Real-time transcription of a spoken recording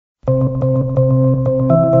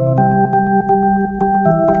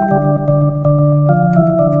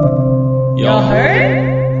Y'all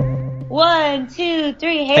heard? 1, 2,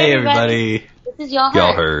 3. Hey everybody. This is Y'all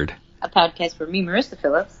Heard. A podcast for me, Marissa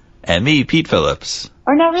Phillips. And me, Pete Phillips.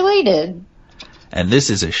 Are not related. And this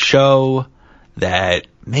is a show that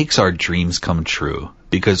makes our dreams come true,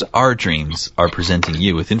 because our dreams are presenting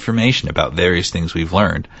you with information about various things we've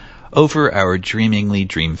learned over our dreamingly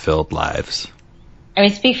dream-filled lives. I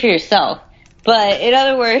mean, speak for yourself. But in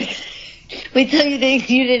other words, we tell you things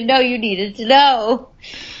you didn't know you needed to know.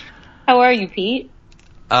 How are you, Pete?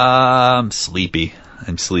 I'm sleepy.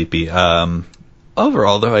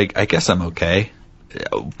 Overall, though, I guess I'm okay.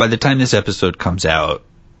 By the time this episode comes out,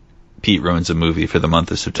 Pete Ruins a Movie for the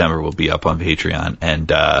month of September will be up on Patreon,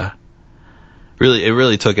 and it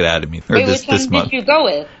really took it out of me. Wait, which one did you go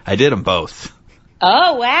with? I did them both.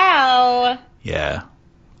 Oh, wow. Yeah.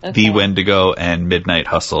 Okay. The Wendigo and Midnight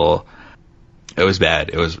Hustle. It was bad.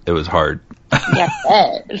 It was hard. Yeah,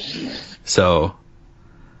 So,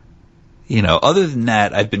 other than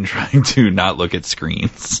that, I've been trying to not look at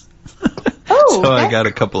screens. Oh, so I got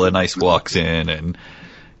a couple of nice walks in and,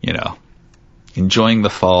 enjoying the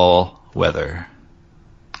fall weather.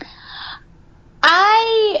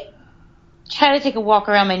 I try to take a walk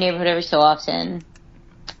around my neighborhood every so often,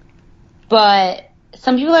 but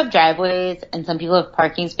some people have driveways and some people have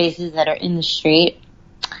parking spaces that are in the street,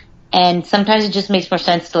 and sometimes it just makes more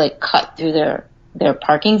sense to cut through their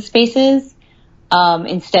parking spaces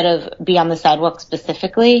instead of be on the sidewalk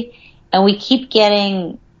specifically. And we keep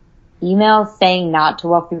getting emails saying not to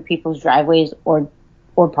walk through people's driveways or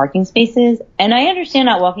parking spaces. And I understand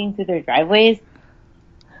not walking through their driveways,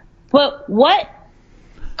 but what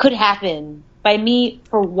could happen by me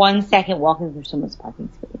for 1 second walking through someone's parking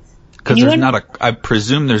space? Because I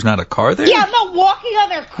presume there's not a car there? Yeah, I'm not walking on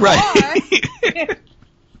their car. Right.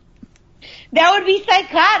 That would be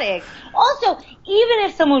psychotic. Also, even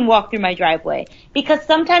if someone walked through my driveway, because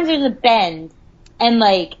sometimes there's a bend and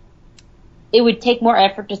it would take more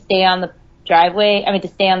effort to stay on the driveway, to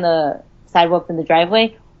stay on the sidewalk than the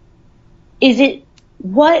driveway.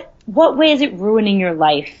 What way is it ruining your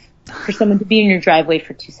life for someone to be in your driveway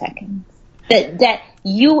for 2 seconds?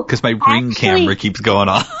 Because my ring camera keeps going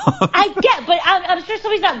off. I get, but I'm sure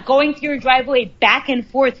somebody's not going through your driveway back and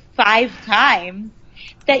forth 5 times.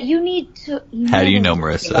 That you need to. How do you know,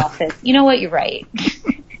 Marissa? You know what? You're right.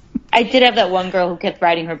 I did have that one girl who kept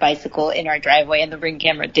riding her bicycle in our driveway, and the ring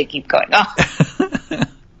camera did keep going off.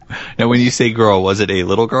 Now, when you say girl, was it a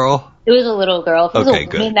little girl? It was a little girl. If it was a woman,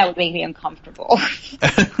 good. That would make me uncomfortable.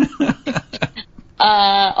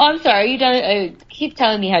 I'm sorry. You don't keep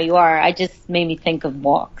telling me how you are. I just made me think of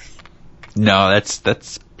walks. No,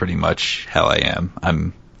 that's pretty much how I am.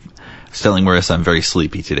 I'm telling Marissa I'm very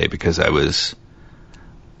sleepy today because I was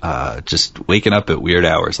just waking up at weird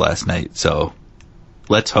hours last night. So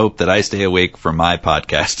let's hope that I stay awake for my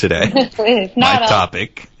podcast today. My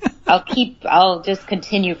topic. I'll just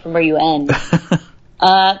continue from where you end.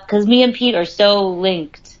 Cause me and Pete are so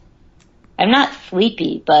linked. I'm not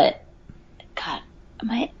sleepy, but God,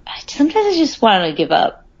 sometimes I just want to give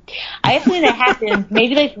up. I have something that happens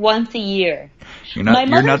maybe once a year. You're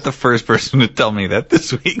not the first person to tell me that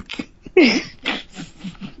this week.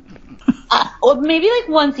 Or maybe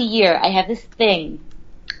once a year, I have this thing.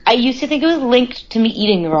 I used to think it was linked to me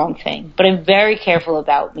eating the wrong thing, but I'm very careful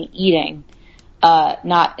about me eating,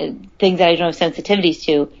 not things that I don't have sensitivities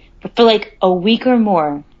to. But for a week or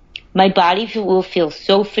more, my body will feel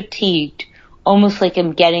so fatigued, almost like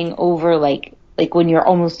I'm getting over when you're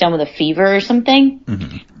almost done with a fever or something.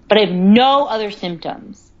 Mm-hmm. But I have no other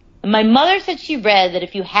symptoms. And my mother said she read that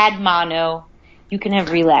if you had mono, you can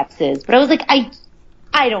have relapses. But I was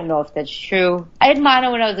I don't know if that's true. I had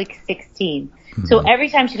mono when I was 16. Mm-hmm. So every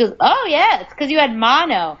time she goes, oh yeah, it's because you had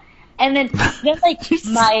mono. And then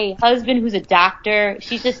my husband, who's a doctor,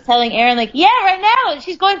 she's just telling Erin, yeah, right now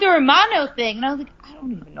she's going through her mono thing. And I was I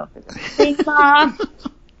don't even know if it's a thing, Mom.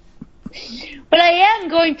 But I am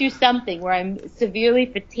going through something where I'm severely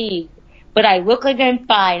fatigued, but I look like I'm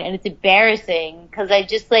fine, and it's embarrassing because I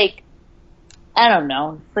just I don't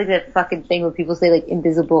know. It's that fucking thing where people say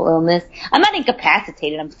invisible illness. I'm not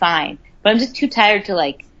incapacitated. I'm fine, but I'm just too tired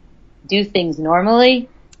to do things normally.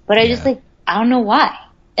 But I just I don't know why.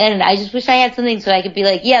 And I just wish I had something so I could be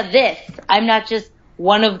yeah, this. I'm not just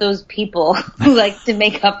one of those people who likes to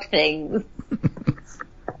make up things.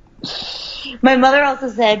 My mother also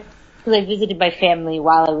said, because I visited my family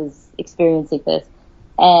while I was experiencing this,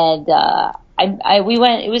 and we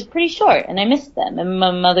went. It was pretty short, and I missed them. And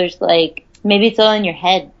my mother's maybe it's all in your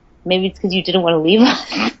head. Maybe it's because you didn't want to leave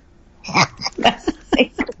us. I was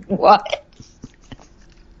what?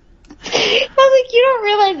 I was you don't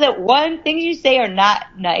realize that one, things you say are not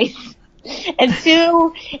nice. And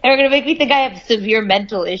two, they're going to make me think I have severe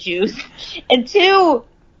mental issues. And two,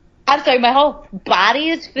 I'm sorry, my whole body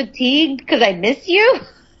is fatigued because I miss you.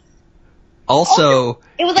 Also,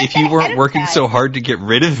 it was like if you weren't working so hard to get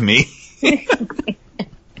rid of me.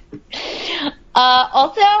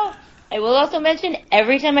 Also, I will also mention,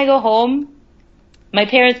 every time I go home, my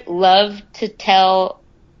parents love to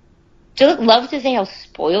say how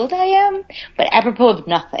spoiled I am, but apropos of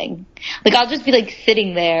nothing. Like, I'll just be, like,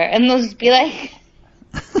 sitting there, and they'll just be like,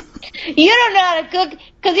 you don't know how to cook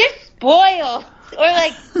because you're spoiled. Or,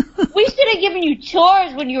 like, we should have given you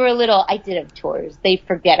chores when you were little. I did have chores. They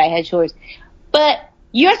forget I had chores. But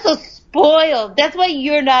you're so spoiled. That's why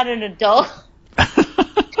you're not an adult. And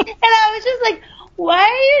I was just like, why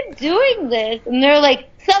are you doing this? And they're like,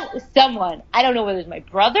 someone, I don't know whether it's my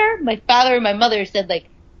brother, my father, or my mother, said, like,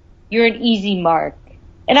 you're an easy mark.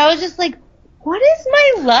 And I was just like, what is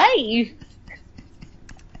my life?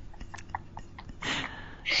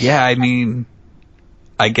 Yeah, I mean,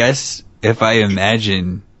 I guess if I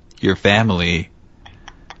imagine your family,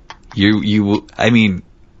 I mean,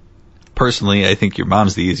 personally, I think your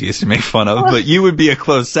mom's the easiest to make fun of, but you would be a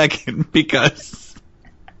close second because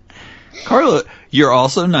Carla, you're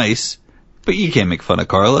also nice, but you can't make fun of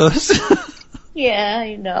Carlos. Yeah,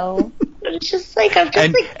 I know. It's just like,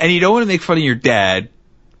 and you don't want to make fun of your dad.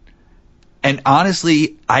 And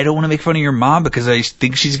honestly, I don't want to make fun of your mom because I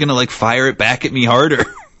think she's going to, like, fire it back at me harder.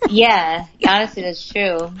 Yeah, honestly, that's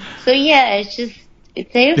true. So, yeah, it's just,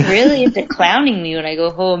 they really into clowning me when I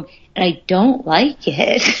go home, and I don't like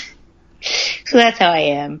it. So that's how I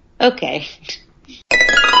am. Okay.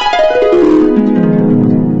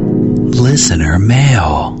 Listener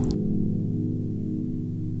mail.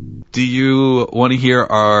 Do you want to hear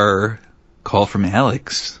our call from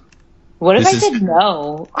Alex? What if I said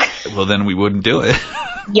no? Well, then we wouldn't do it.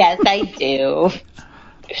 Yes, I do.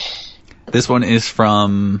 This one is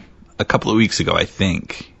from a couple of weeks ago, I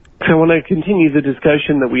think. So I want to continue the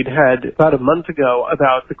discussion that we'd had about a month ago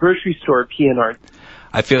about the grocery store PNR.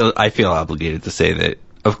 I feel obligated to say that,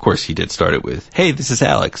 of course, he did start it with, hey, this is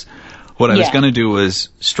Alex. What I was going to do was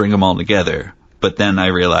string them all together, but then I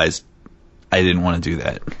realized I didn't want to do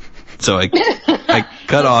that. So I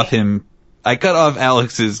cut off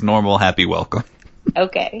Alex's normal happy welcome.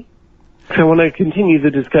 Okay. So I want to continue the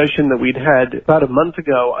discussion that we'd had about a month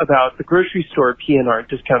ago about the grocery store PNR,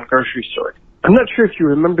 discount grocery store. I'm not sure if you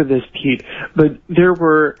remember this, Pete, but there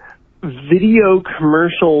were video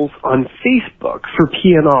commercials on Facebook for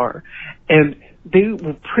PNR, and they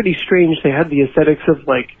were pretty strange. They had the aesthetics of,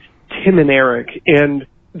 like, Tim and Eric, and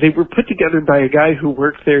they were put together by a guy who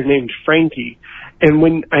worked there named Frankie. And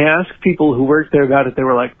when I asked people who worked there about it, they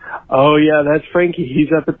were like, oh, yeah, that's Frankie.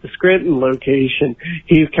 He's up at the Scranton location.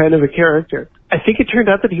 He's kind of a character. I think it turned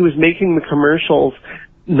out that he was making the commercials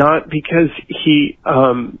not because he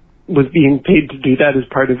was being paid to do that as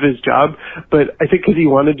part of his job, but I think because he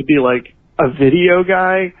wanted to be like a video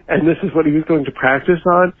guy, and this is what he was going to practice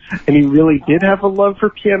on. And he really did have a love for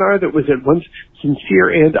PNR that was at once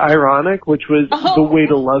sincere and ironic, which was the way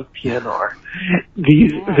to love PNR.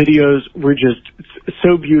 These videos were just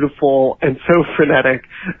so beautiful and so frenetic,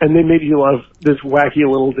 and they made you love this wacky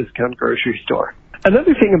little discount grocery store.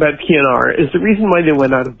 Another thing about PNR is the reason why they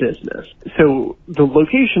went out of business. So the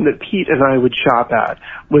location that Pete and I would shop at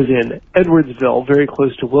was in Edwardsville, very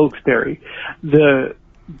close to Wilkes-Barre. The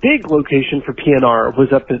big location for PNR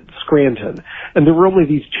was up at Scranton, and there were only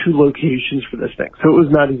these two locations for this thing, so it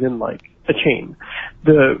was not even like a chain.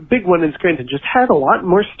 The big one in Scranton just had a lot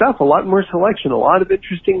more stuff, a lot more selection, a lot of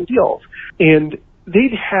interesting deals, and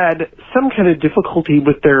they'd had some kind of difficulty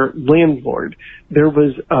with their landlord. There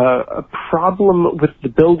was a problem with the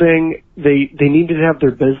building. They needed to have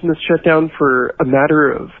their business shut down for a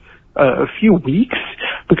matter of a few weeks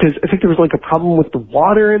because I think there was like a problem with the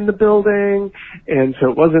water in the building, and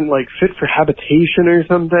so it wasn't like fit for habitation or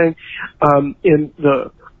something. And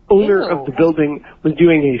the owner of the building was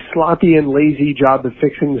doing a sloppy and lazy job of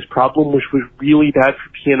fixing this problem, which was really bad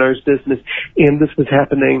for PNR's business, and this was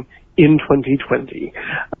happening in 2020.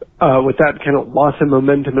 With that kind of loss of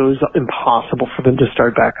momentum, it was impossible for them to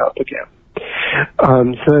start back up again.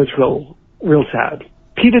 So that's real sad.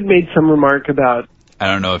 Pete had made some remark about, I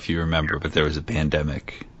don't know if you remember, but there was a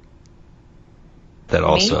pandemic that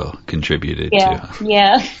also contributed to.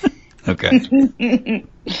 Yeah. Okay.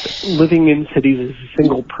 Living in cities as a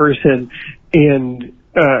single person, and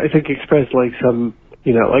I think expressed like some,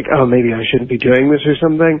 like, oh, maybe I shouldn't be doing this or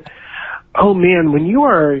something. Oh man, when you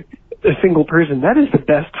are a single person, that is the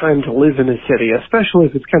best time to live in a city, especially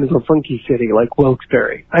if it's kind of a funky city like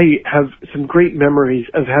Wilkes-Barre. I have some great memories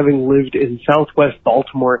of having lived in Southwest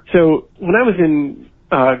Baltimore. So when I was in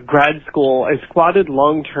grad school, I squatted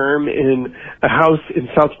long-term in a house in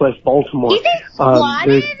Southwest Baltimore. You think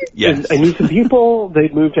squatted? Yes. I knew some people.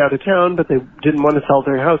 They'd moved out of town, but they didn't want to sell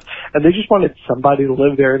their house, and they just wanted somebody to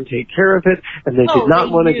live there and take care of it, and they did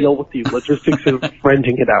not want to deal with the logistics of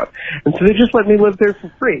renting it out. And so they just let me live there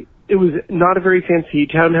for free. It was not a very fancy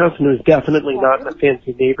townhouse, and it was definitely not in a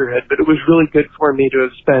fancy neighborhood, but it was really good for me to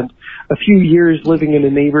have spent a few years living in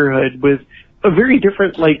a neighborhood with a very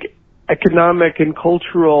different, economic and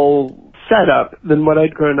cultural setup than what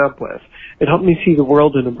I'd grown up with. It helped me see the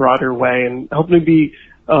world in a broader way and helped me be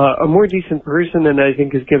a more decent person, and I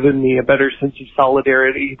think has given me a better sense of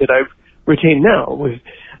solidarity that I've retained now with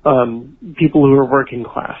people who are working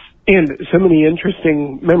class. And so many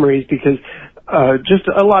interesting memories because just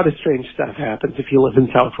a lot of strange stuff happens if you live in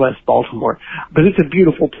Southwest Baltimore. But it's a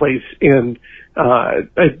beautiful place, and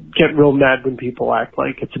I get real mad when people act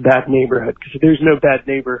like it's a bad neighborhood, because there's no bad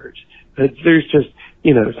neighborhoods. There's just,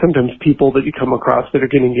 sometimes people that you come across that are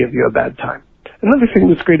going to give you a bad time. Another thing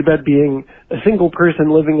that's great about being a single person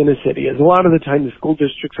living in a city is a lot of the time the school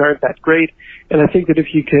districts aren't that great, and I think that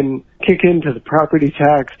if you can kick into the property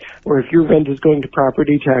tax, or if your rent is going to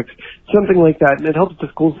property tax, something like that, and it helps the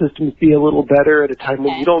school systems be a little better at a time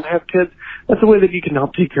when you don't have kids, that's a way that you can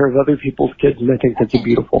help take care of other people's kids, and I think that's a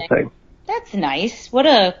beautiful thing. That's nice. What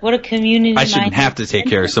a community. I shouldn't have to take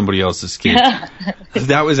care of somebody else's kids.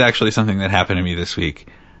 That was actually something that happened to me this week.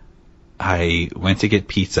 I went to get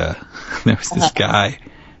pizza. There was this guy,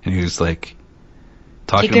 and he was like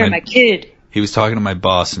talking take care of my kid. He was talking to my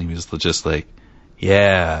boss, and he was just like,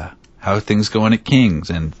 "Yeah, how are things going at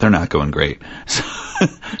King's?" And they're not going great.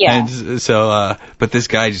 Yeah. And so, but this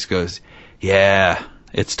guy just goes, "Yeah,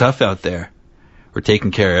 it's tough out there. We're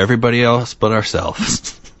taking care of everybody else but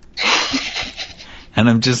ourselves." And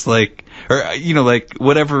I'm just like, or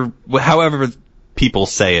whatever, however people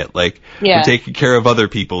say it, we're taking care of other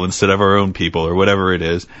people instead of our own people, or whatever it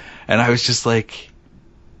is. And I was just like,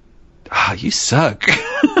 you suck.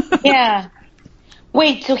 Yeah.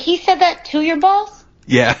 Wait, so he said that to your boss?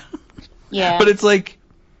 Yeah. Yeah. But it's like,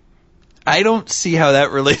 I don't see how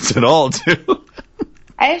that relates at all to.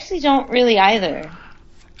 I actually don't really either.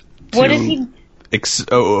 What is he?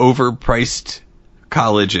 Overpriced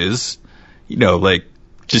colleges,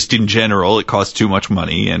 just in general, it costs too much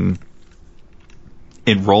money, and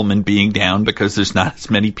enrollment being down because there's not as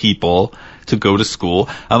many people to go to school.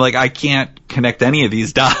 I'm like, I can't connect any of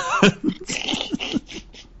these dots.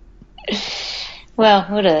 Well,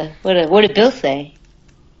 what did Bill say?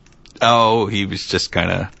 Oh, he was just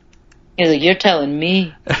kind of. He was like, "You're telling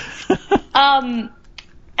me."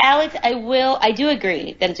 Alex, I do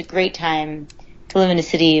agree that it's a great time to live in a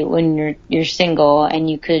city when you're single and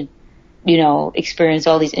you could, experience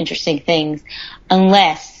all these interesting things,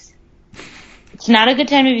 unless it's not a good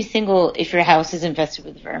time to be single if your house is infested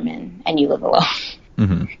with vermin and you live alone.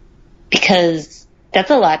 Mm-hmm. Because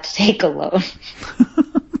that's a lot to take alone.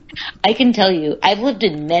 I can tell you, I've lived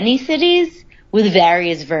in many cities with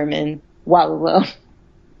various vermin while alone.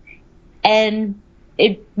 And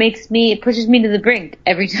it pushes me to the brink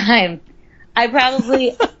every time. I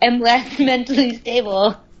probably am less mentally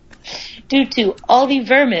stable due to all the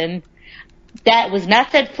vermin. That was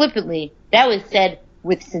not said flippantly. That was said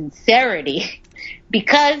with sincerity.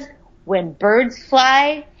 Because when birds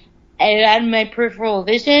fly out of my peripheral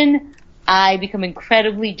vision, I become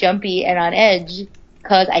incredibly jumpy and on edge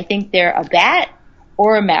because I think they're a bat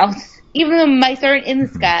or a mouse, even though mice aren't in the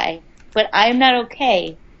sky. But I'm not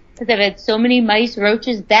okay because I've had so many mice,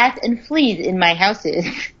 roaches, bats, and fleas in my houses.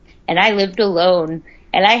 And I lived alone,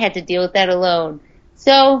 and I had to deal with that alone.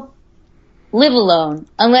 So, live alone,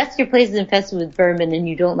 unless your place is infested with vermin and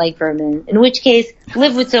you don't like vermin, in which case,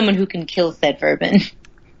 live with someone who can kill said vermin.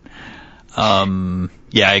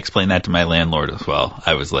 Yeah, I explained that to my landlord as well.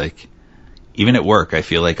 I was like, even at work, I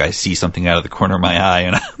feel like I see something out of the corner of my eye,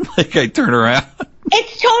 and I turn around.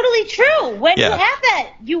 It's totally true. When you have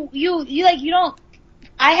that, you don't.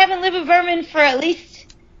 I haven't lived with vermin for at least.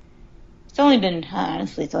 It's only been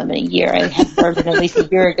a year. I had vermin at least a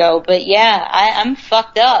year ago, but yeah, I'm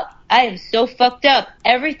fucked up. I am so fucked up.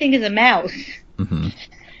 Everything is a mouse. Mm-hmm.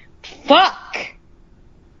 Fuck.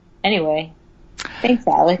 Anyway, thanks,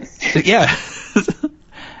 Alex. Yeah.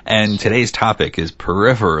 And today's topic is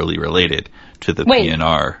peripherally related to the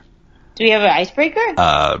PNR. Do we have an icebreaker?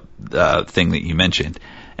 Thing that you mentioned,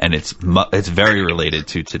 and it's very related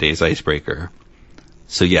to today's icebreaker.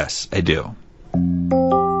 So yes, I do.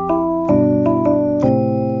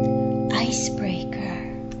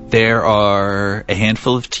 Icebreaker. There are a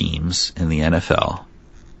handful of teams in the NFL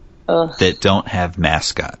that don't have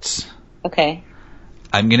mascots. Okay.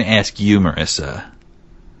 I'm going to ask you, Marissa.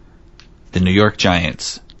 The New York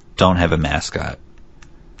Giants don't have a mascot.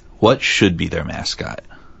 What should be their mascot?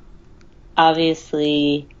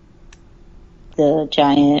 Obviously, the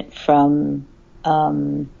giant from,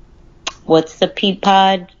 what's the pea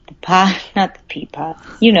pod? Not the pea pod.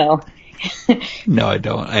 You know. No, I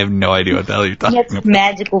don't. I have no idea what the hell you're talking about.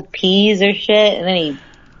 Magical peas or shit, and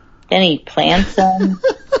then he plants them,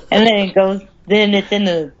 and then it's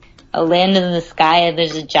in a land in the sky, and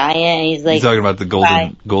there's a giant, and he's like... You're talking about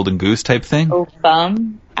the golden goose type thing? Oh,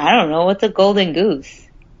 I don't know. What's a golden goose?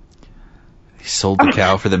 He sold the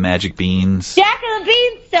cow for the magic beans. Jack and the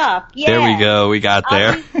Beanstalk! Yeah! There we go. We got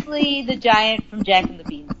there. Obviously, the giant from Jack and the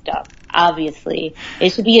Beanstalk. Obviously.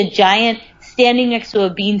 It should be a giant standing next to a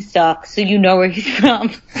beanstalk so you know where he's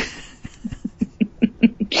from.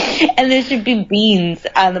 And there should be beans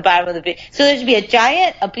on the bottom of the bean. So there should be a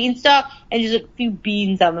giant, a beanstalk, and just a few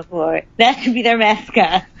beans on the floor. That should be their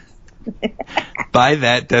mascot. By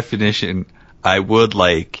that definition, I would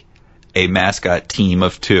like a mascot team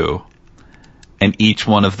of 2, and each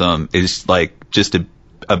one of them is like just a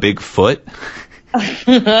big foot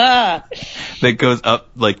that goes up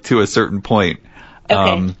like to a certain point.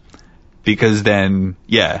 Okay. Because then,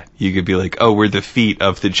 yeah, you could be like, oh, we're the feet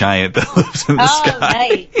of the giant that lives in the sky. Oh,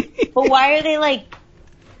 nice. But why are they like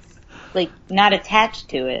not attached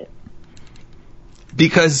to it?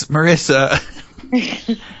 Because, Marissa,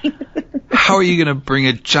 how are you going to bring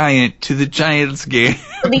a giant to the Giants game?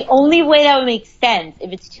 The only way that would make sense,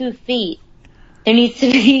 if it's 2 feet, there needs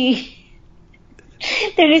to be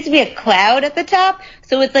a cloud at the top,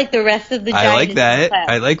 so it's like the rest of the giant.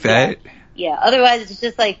 I like that. Yeah, otherwise it's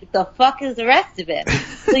just like, the fuck is the rest of it?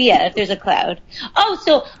 So yeah, if there's a cloud. Oh,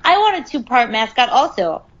 so I want a 2-part mascot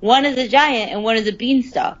also. One is a giant and one is a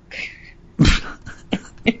beanstalk.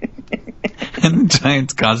 And the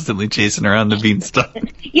giant's constantly chasing around the beanstalk.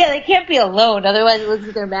 Yeah, they can't be alone, otherwise it looks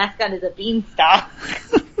like their mascot is a beanstalk.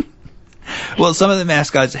 Well, some of the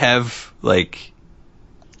mascots have, like,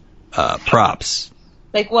 props.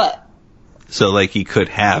 Like what? So, like, he could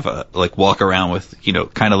have walk around with,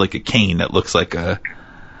 kind of like a cane that looks like a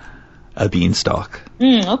beanstalk.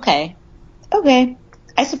 Okay. Okay.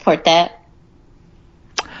 I support that.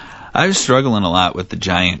 I was struggling a lot with the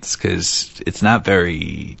Giants because it's not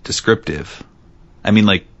very descriptive. I mean,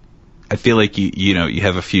 like, I feel like you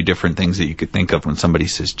have a few different things that you could think of when somebody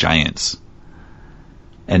says Giants.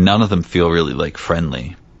 And none of them feel really, like,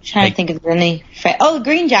 friendly. I'm trying to think of any... the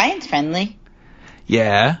Green Giant's friendly.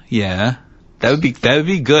 Yeah. That would be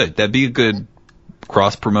good. That'd be a good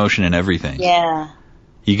cross promotion and everything. Yeah.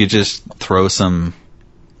 You could just throw some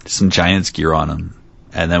Giants gear on him,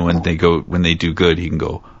 and then when they do good, he can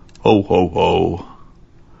go ho ho ho.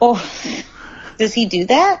 Oh, does he do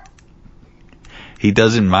that? He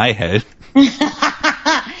does in my head. There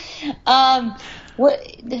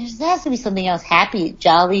has to be something else. Happy,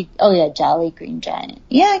 jolly. Oh yeah, jolly Green Giant.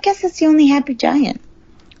 Yeah, I guess that's the only happy giant.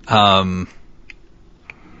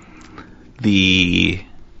 The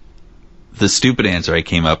stupid answer I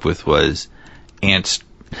came up with was ants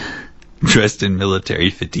dressed in military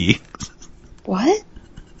fatigues. What?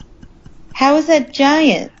 How is that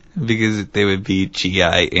giant? Because they would be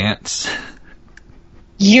GI ants.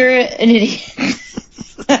 You're an idiot.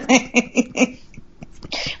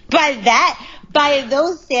 By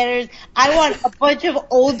those standards, I want a bunch of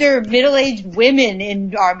older, middle-aged women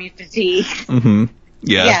in army fatigue. Mm-hmm.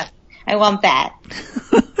 Yeah. Yeah, I want that.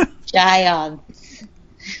 Giants.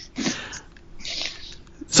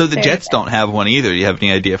 So the Jets don't have one either. Do you have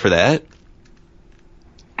any idea for that?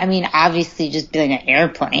 I mean, obviously, just being an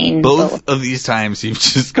airplane. Both of these times you've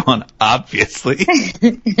just gone, obviously.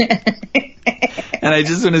 And I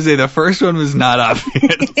just want to say the first one was not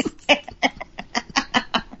obvious.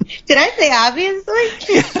 Did I say obviously?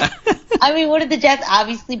 Yeah. I mean, wouldn't the Jets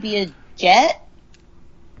obviously be a jet?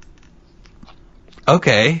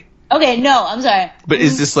 Okay. Okay, no, I'm sorry. But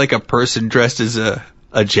is this like a person dressed as a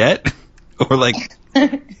jet? Or like...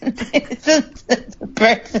 It's a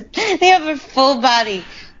person. They have a full body.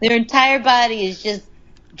 Their entire body is just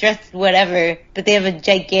dressed whatever, but they have a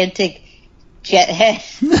gigantic jet head.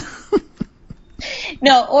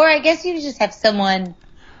 No, or I guess you just have someone...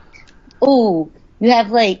 Ooh, you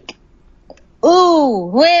have like... Ooh,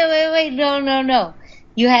 wait, no.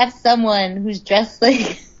 You have someone who's dressed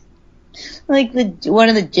like one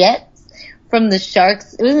of the Jets from the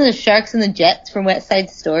Sharks. It wasn't the Sharks and the Jets from West Side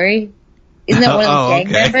Story. Isn't that one of the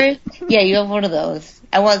gang members? Yeah, you have one of those.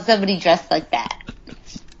 I want somebody dressed like that.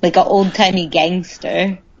 Like an old-timey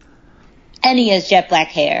gangster. And he has jet black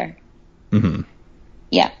hair. Mm-hmm.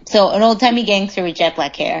 Yeah. So an old-timey gangster with jet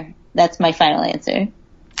black hair. That's my final answer.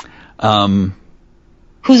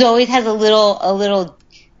 Who's always has a little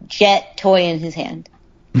jet toy in his hand.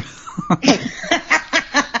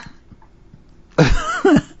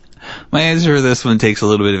 My answer to this one takes a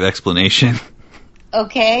little bit of explanation.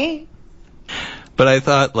 Okay. But I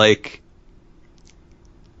thought, like,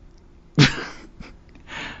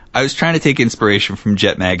 I was trying to take inspiration from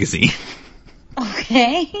Jet Magazine.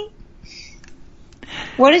 Okay.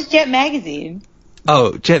 What is Jet Magazine?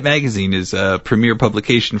 Oh, Jet Magazine is a premier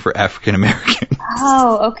publication for African Americans.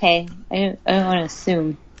 Oh, okay. I don't want to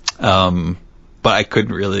assume. But I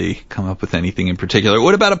couldn't really come up with anything in particular.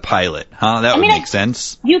 What about a pilot? Huh? That would make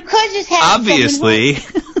sense. You could just have obviously.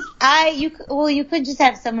 You could just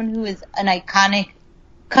have someone who is an iconic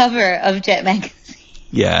cover of Jet Magazine.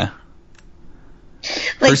 Yeah.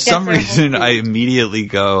 Like for some reason, I immediately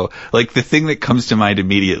go, like, the thing that comes to mind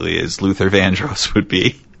immediately is Luther Vandross would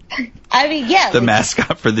be. I mean, yeah. The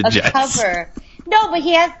mascot for the Jets. Cover. No,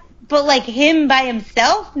 but like him by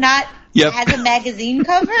himself, not as a magazine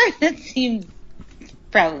cover? That seems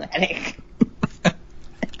problematic.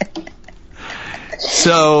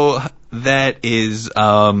 So that is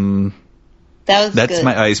that's good.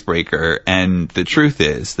 My icebreaker, and the truth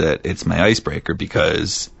is that it's my icebreaker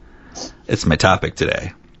because it's my topic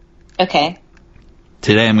today. Okay.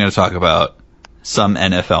 Today I'm going to talk about some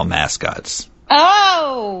NFL mascots.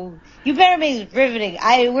 Oh, you better make it riveting.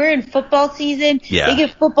 We're in football season. Yeah. They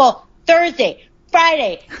get football Thursday,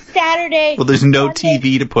 Friday, Saturday. Well, there's no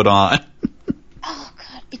TV to put on. Oh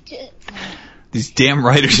God. These damn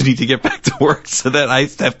writers need to get back to work so that I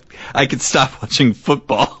could stop watching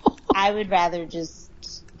football. I would rather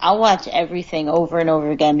I'll watch everything over and over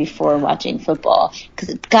again before watching football.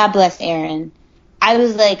 Because God bless Aaron. I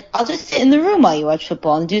was like, I'll just sit in the room while you watch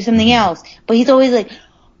football and do something else. But he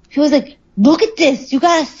was like, look at this. You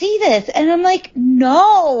gotta see this. And I'm like,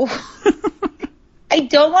 no. I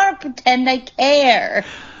don't want to pretend I care.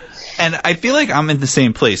 And I feel like I'm in the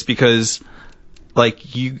same place because,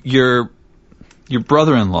 like, your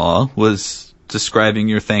brother-in-law was describing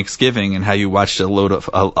your Thanksgiving and how you watched a lot of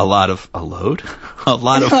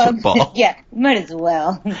football. Yeah, might as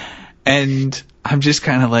well. And I'm just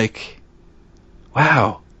kind of like,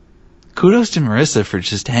 wow, kudos to Marissa for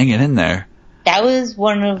just hanging in there. That was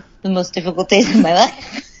one of the most difficult days of my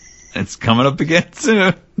life. It's coming up again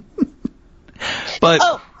soon.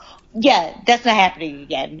 But yeah, that's not happening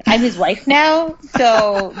again. I'm his wife now,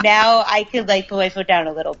 so now I could put my foot down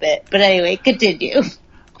a little bit. But anyway, continue.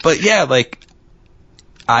 But yeah,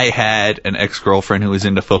 I had an ex-girlfriend who was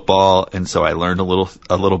into football, and so I learned a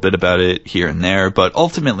little bit about it here and there. But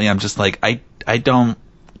ultimately, I'm just like, I don't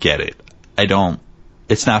get it.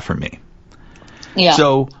 It's not for me. Yeah.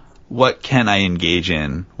 So what can I engage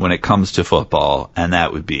in when it comes to football? And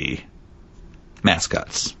that would be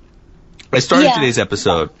mascots. I started today's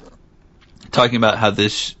episode talking about how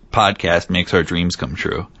this podcast makes our dreams come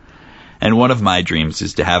true. And one of my dreams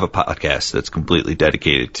is to have a podcast that's completely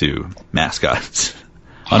dedicated to mascots.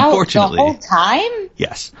 Unfortunately. The whole time?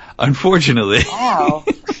 Yes. Unfortunately. Wow.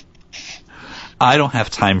 I don't have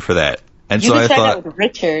time for that. And so I thought thought with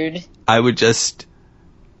Richard. I would just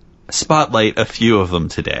spotlight a few of them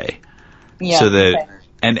today. Yeah. So that,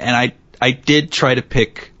 and I did try to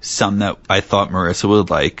pick some that I thought Marissa would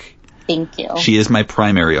like. Thank you. She is my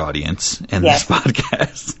primary audience in this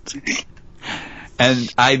podcast.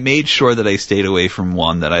 And I made sure that I stayed away from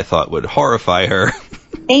one that I thought would horrify her.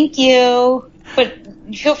 Thank you. But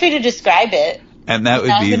feel free to describe it. And that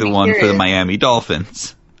would be the one for the Miami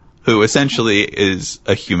Dolphins, who essentially is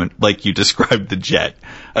a human, like you described the Jet,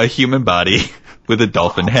 a human body with a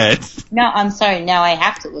dolphin head. No, I'm sorry. Now I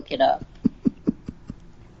have to look it up.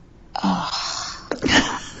 Oh.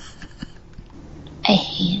 I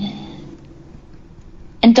hate it.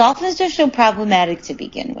 And dolphins are so problematic to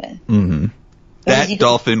begin with. Mm-hmm. That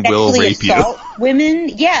dolphin will rape you. Women?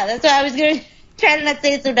 Yeah, that's why I was going to try to not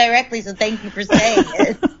say it so directly, so thank you for saying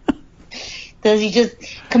it. Does he just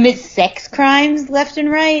commit sex crimes left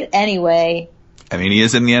and right? Anyway. I mean, he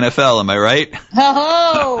is in the NFL, am I right?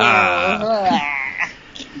 Oh!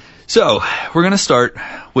 So, we're going to start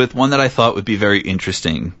with one that I thought would be very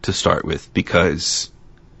interesting to start with because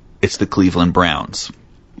it's the Cleveland Browns.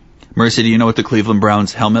 Marissa, do you know what the Cleveland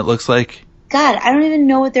Browns helmet looks like? God, I don't even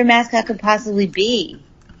know what their mascot could possibly be.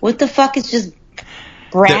 What the fuck is just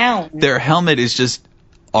brown? Their helmet is just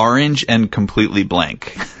orange and completely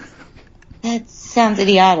blank. That sounds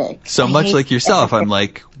idiotic. So much like yourself, I'm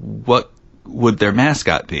like, what would their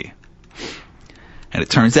mascot be? And it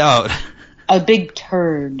turns out... a big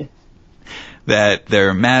turd. that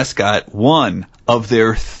their mascot, one of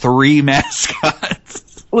their 3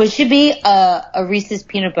 mascots. Well, it should be a Reese's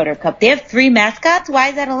Peanut Butter Cup. They have 3 mascots? Why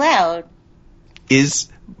is that allowed? Is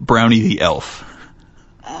Brownie the elf.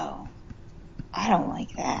 Oh, I don't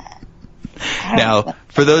like that. Now,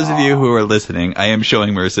 for those of you who are listening, I am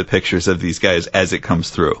showing Marissa pictures of these guys as it comes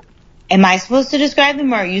through. Am I supposed to describe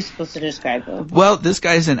them, or are you supposed to describe them? Well, this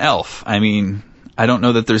guy's an elf. I mean, I don't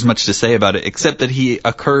know that there's much to say about it, except that he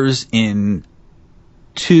occurs in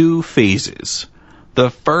 2 phases. The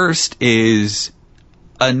first is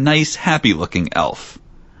a nice, happy-looking elf.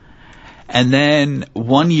 And then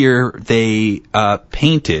one year they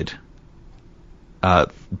painted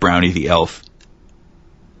Brownie the elf.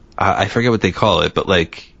 I forget what they call it, but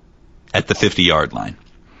like at the 50-yard line.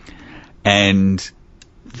 And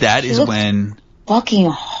that is when he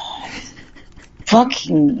looks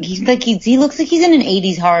like he's in an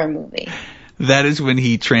 80s horror movie. That is when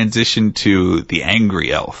he transitioned to the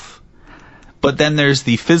angry elf. But then there's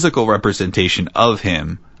the physical representation of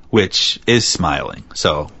him, which is smiling.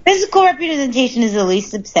 So physical representation is the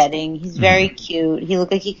least upsetting. He's very cute. He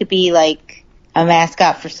looked like he could be like a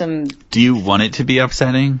mascot for some. Do you want it to be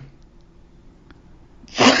upsetting?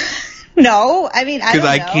 No, I mean, I don't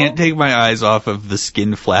know. Because I can't take my eyes off of the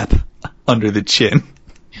skin flap under the chin.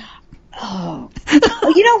 Oh,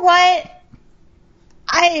 well, you know what?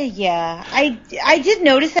 I did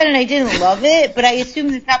notice that, and I didn't love it, but I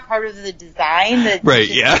assume it's not part of the design. That right,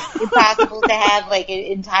 yeah. It's impossible to have like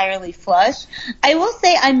it entirely flush. I will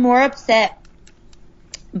say I'm more upset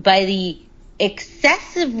by the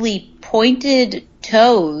excessively pointed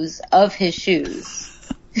toes of his shoes.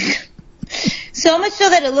 So much so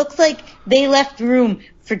that it looks like they left room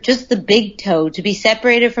for just the big toe to be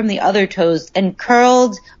separated from the other toes and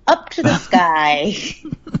curled up to the sky.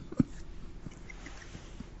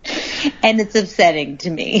 And it's upsetting to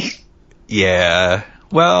me. Yeah.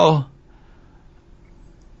 Well,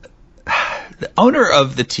 the owner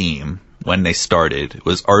of the team, when they started,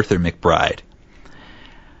 was Arthur McBride.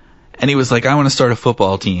 And he was like, I want to start a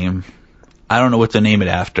football team. I don't know what to name it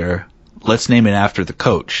after. Let's name it after the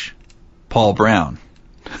coach, Paul Brown.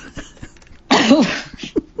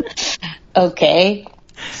 Okay.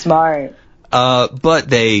 Smart. But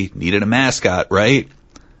they needed a mascot, right?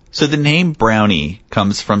 So the name Brownie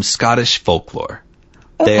comes from Scottish folklore.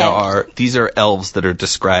 Okay. These are elves that are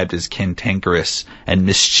described as cantankerous and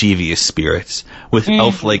mischievous spirits with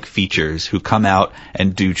elf-like features who come out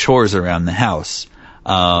and do chores around the house.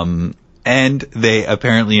 And they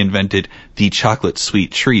apparently invented the chocolate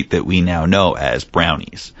sweet treat that we now know as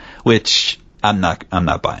brownies, which I'm not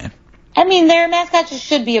buying. I mean, their mascot just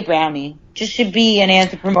should be a brownie. Just should be an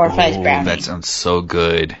anthropomorphized brownie. That sounds so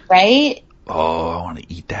good. Right? Oh, I want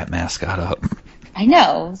to eat that mascot up. I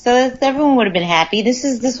know. So everyone would have been happy. This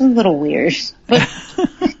one's a little weird. But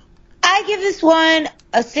I give this one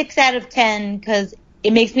a 6 out of 10 because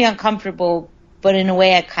it makes me uncomfortable, but in a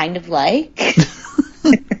way I kind of like.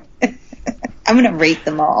 I'm going to rate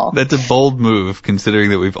them all. That's a bold move, considering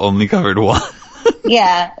that we've only covered one.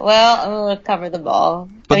 Yeah, well, I'm going to cover them all.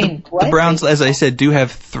 But the Browns, as I said, do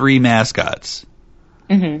have 3 mascots.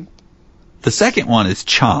 Mm-hmm. The second one is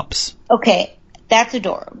Chomps. Okay, that's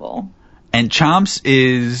adorable. And Chomps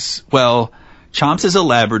is a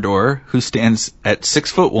Labrador who stands at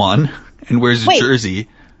 6'1" and wears a jersey.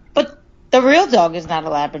 But the real dog is not a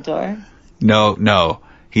Labrador. No,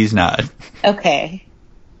 he's not. Okay.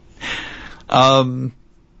 So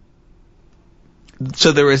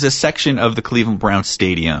there was a section of the Cleveland Browns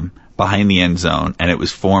stadium behind the end zone, and it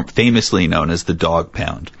was famously known as the Dog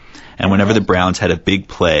Pound. And whenever the Browns had a big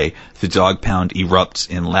play, the Dog Pound erupts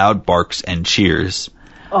in loud barks and cheers.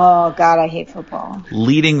 Oh, God, I hate football.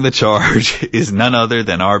 Leading the charge is none other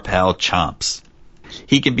than our pal Chomps.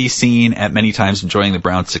 He can be seen at many times enjoying the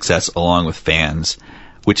Browns' success along with fans,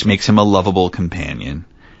 which makes him a lovable companion.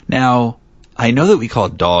 Now, I know that we call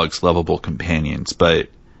dogs lovable companions, but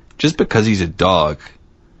just because he's a dog,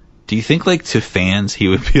 do you think, like, to fans he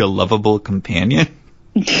would be a lovable companion?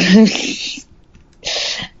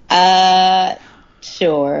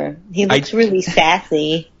 Sure. He looks really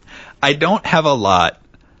sassy. I don't have a lot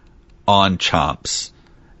on Chomps,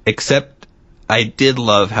 except I did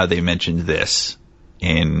love how they mentioned this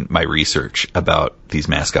in my research about these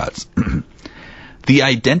mascots. The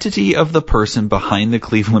identity of the person behind the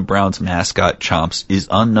Cleveland Browns mascot Chomps is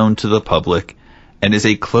unknown to the public and is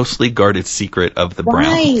a closely guarded secret of the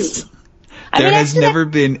Browns. There has never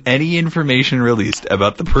been any information released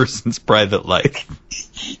about the person's private life.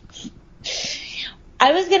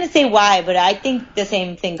 I was going to say why, but I think the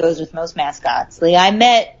same thing goes with most mascots. Like, I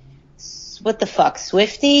met,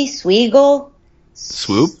 Swifty, Sweegle,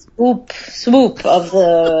 swoop of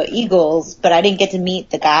the Eagles, but I didn't get to meet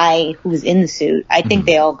the guy who was in the suit. I think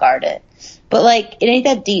they all guard it. But, like, it ain't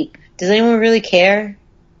that deep. Does anyone really care?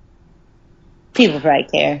 People probably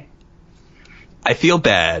care. I feel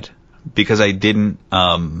bad because I didn't,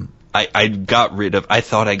 I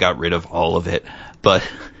thought I got rid of all of it, but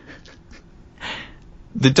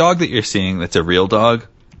the dog that you're seeing that's a real dog.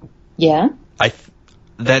 Yeah?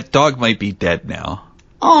 That dog might be dead now.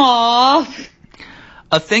 Aww.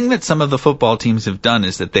 A thing that some of the football teams have done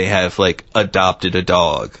is that they have, like, adopted a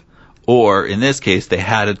dog. Or, in this case, they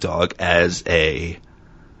had a dog as a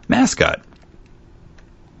mascot.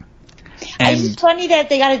 And it's just funny that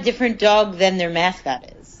they got a different dog than their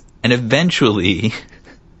mascot is. And eventually...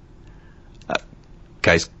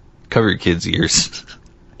 guys, cover your kids' ears.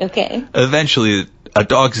 Okay. Eventually, a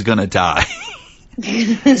dog's gonna die.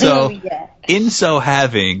 So, yeah. In so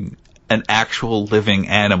having an actual living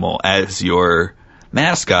animal as your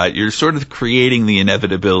mascot, you're sort of creating the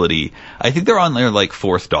inevitability. I think they're on their, like,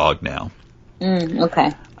 fourth dog now.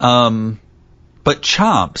 Okay. But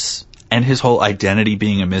Chomps and his whole identity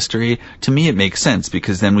being a mystery, to me it makes sense,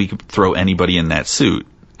 because then we could throw anybody in that suit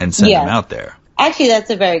and send them out there. Actually, that's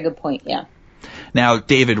a very good point, yeah. Now,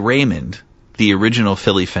 David Raymond, the original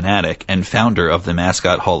Philly fanatic and founder of the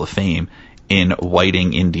Mascot Hall of Fame in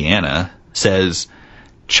Whiting, Indiana, says,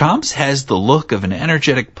 Chomps has the look of an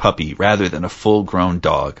energetic puppy rather than a full-grown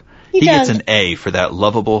dog. He gets an A for that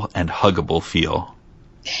lovable and huggable feel.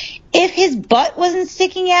 If his butt wasn't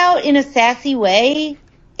sticking out in a sassy way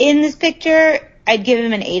in this picture, I'd give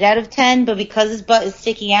him an 8 out of 10, but because his butt is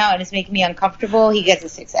sticking out and it's making me uncomfortable, he gets a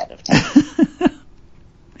 6 out of 10.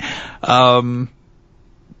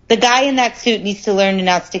 The guy in that suit needs to learn to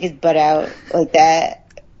not stick his butt out like that.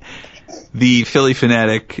 The Philly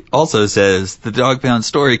fanatic also says the Dog-Pound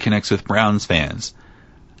story connects with Browns fans.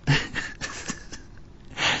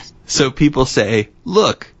 So people say,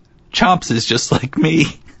 look, Chomps is just like me.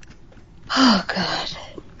 Oh, God.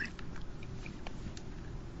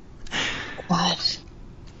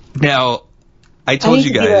 Now, I told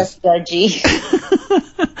you guys.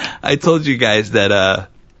 I told you guys that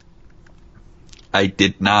I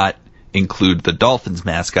did not include the Dolphins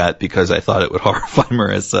mascot because I thought it would horrify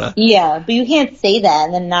Marissa. Yeah, but you can't say that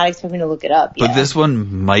and then not expect me to look it up. But this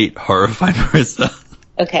one might horrify Marissa.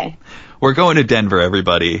 Okay. We're going to Denver,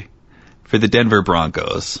 everybody, for the Denver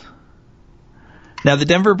Broncos. Now, the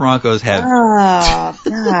Denver Broncos have God.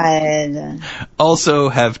 also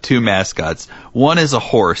have two mascots. One is a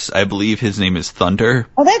horse. I believe his name is Thunder.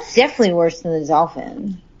 Oh, that's definitely worse than the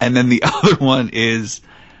Dolphin. And then the other one is,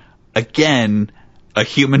 again, a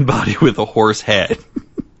human body with a horse head.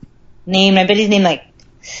 I bet he's named, like,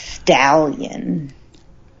 Stallion.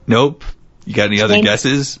 Nope. You got any other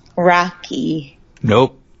guesses? Rocky.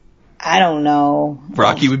 Nope. I don't know.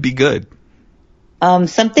 Rocky would be good.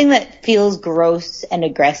 Something that feels gross and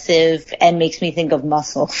aggressive and makes me think of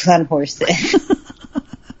muscles on horses.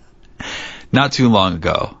 Not too long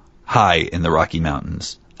ago, high in the Rocky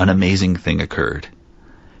Mountains, an amazing thing occurred.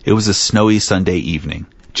 It was a snowy Sunday evening,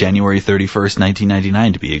 January 31st,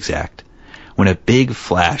 1999 to be exact, when a big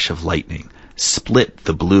flash of lightning split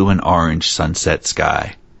the blue and orange sunset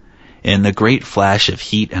sky. In the great flash of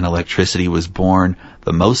heat and electricity was born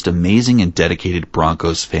the most amazing and dedicated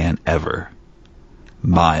Broncos fan ever.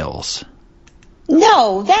 Miles.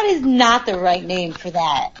 No, that is not the right name for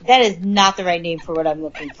that. That is not the right name for what I'm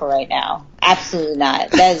looking for right now. Absolutely not.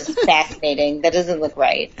 That is fascinating. That doesn't look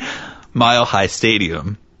right. Mile High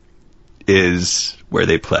Stadium is where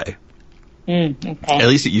they play. Okay. At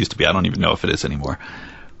least it used to be. I don't even know if it is anymore.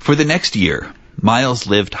 For the next year, Miles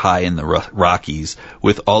lived high in the Rockies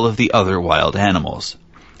with all of the other wild animals.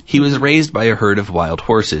 He was raised by a herd of wild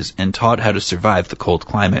horses and taught how to survive the cold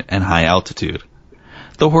climate and high altitude.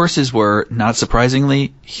 The horses were, not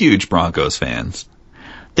surprisingly, huge Broncos fans.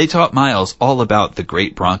 They taught Miles all about the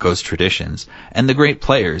great Broncos traditions and the great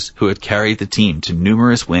players who had carried the team to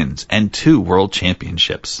numerous wins and 2 world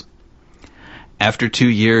championships. After 2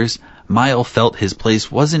 years, Miles felt his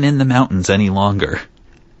place wasn't in the mountains any longer.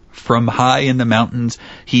 From high in the mountains,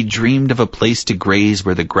 he dreamed of a place to graze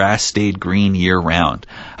where the grass stayed green year-round.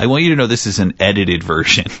 I want you to know this is an edited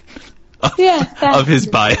version of his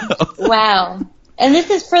bio. Wow. And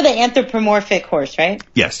this is for the anthropomorphic horse, right?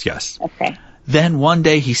 Yes, yes. Okay. Then one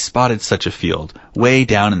day he spotted such a field, way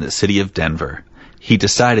down in the city of Denver. He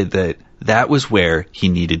decided that that was where he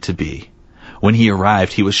needed to be. When he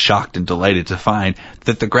arrived, he was shocked and delighted to find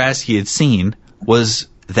that the grass he had seen was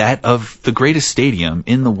that of the greatest stadium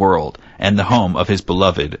in the world and the home of his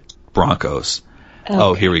beloved Broncos. Okay.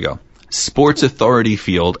 Oh, here we go. Sports Authority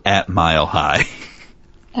Field at Mile High.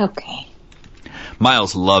 Okay.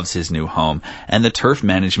 Miles loves his new home, and the turf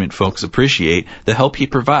management folks appreciate the help he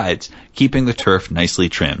provides, keeping the turf nicely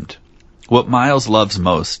trimmed. What Miles loves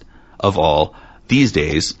most of all these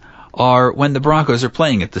days are when the Broncos are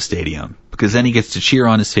playing at the stadium, because then he gets to cheer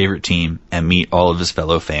on his favorite team and meet all of his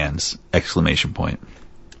fellow fans! !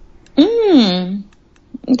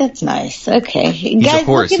 That's nice. Okay. He's Guys, a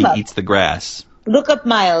horse. look him He up. eats the grass. Look up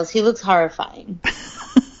Miles. He looks horrifying.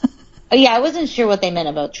 Oh, yeah, I wasn't sure what they meant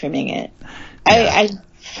about trimming it. Yeah. I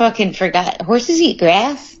fucking forgot. Horses eat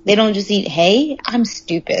grass? They don't just eat hay? I'm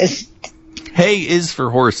stupid. Hay is for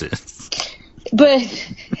horses.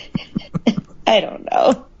 But I don't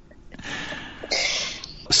know.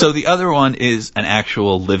 So the other one is an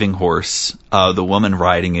actual living horse. The woman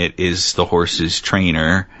riding it is the horse's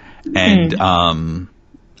trainer, and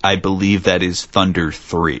I believe that is Thunder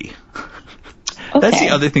 3. Okay. That's the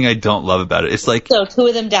other thing I don't love about it. It's like, So 2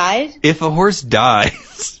 of them died? if a horse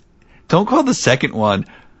dies, don't call the second one,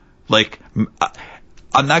 like,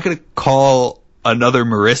 I'm not going to call another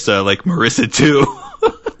Marissa, like Marissa 2.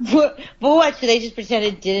 But what? Should they just pretend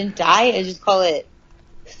it didn't die and just call it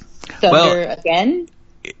Thunder again?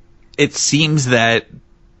 It seems that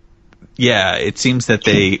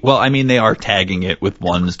they, well, I mean, they are tagging it with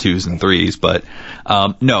 1s, 2s, and 3s, but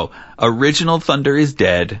no. Original Thunder is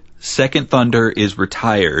dead, second Thunder is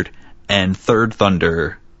retired, and third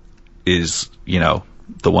Thunder is, the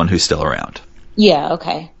one who's still around. Yeah,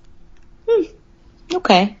 okay.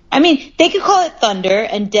 Okay. I mean, they could call it Thunder,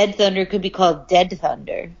 and Dead Thunder could be called Dead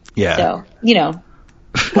Thunder. Yeah. So,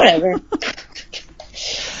 whatever.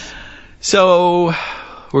 So,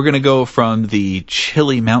 we're going to go from the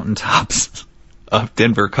chilly mountaintops of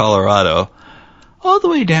Denver, Colorado, all the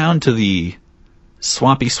way down to the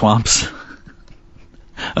swampy swamps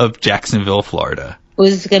of Jacksonville, Florida.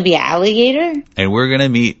 Was this going to be an alligator? And we're going to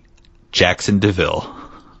meet Jackson DeVille.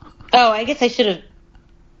 Oh, I guess I should have...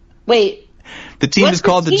 Wait. The team What's is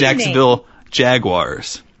called the team Jacksonville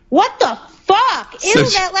Jaguars. What the fuck? Ew, So-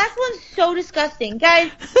 that last one's so disgusting.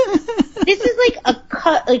 Guys, this is like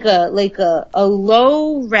a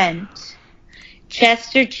low rent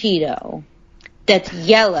Chester Cheeto that's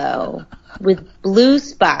yellow with blue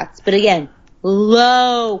spots, but again,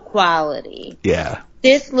 low quality. Yeah.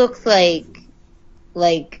 This looks like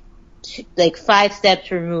 5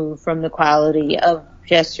 steps removed from the quality of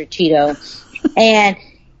Chester Cheeto. And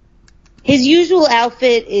his usual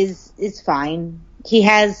outfit is fine. He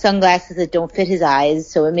has sunglasses that don't fit his eyes,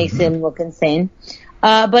 so it makes him look insane.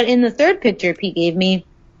 But in the third picture Pete gave me,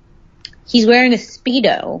 he's wearing a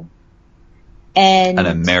Speedo. And An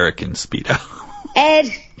American Speedo.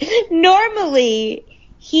 And normally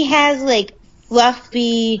he has like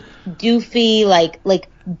fluffy, doofy, like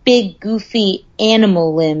big, goofy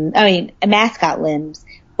animal limbs. I mean, mascot limbs.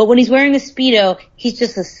 But when he's wearing a Speedo, he's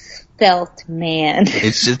just a svelte man.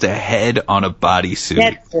 It's just a head on a bodysuit.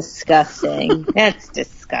 That's disgusting. That's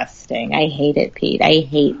disgusting. I hate it, Pete. I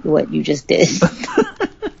hate what you just did.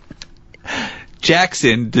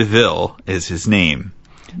 Jackson DeVille is his name.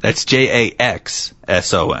 That's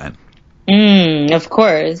Jaxson. Of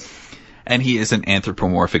course. And he is an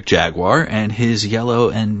anthropomorphic jaguar, and his yellow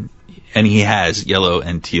and he has yellow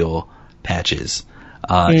and teal patches.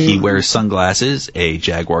 He wears sunglasses, a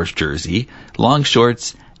Jaguars jersey, long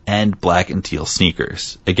shorts, and black and teal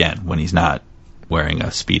sneakers. Again, when he's not wearing a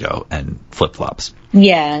Speedo and flip-flops.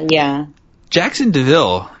 Yeah. Jackson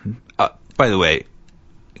DeVille, by the way,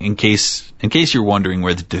 in case you're wondering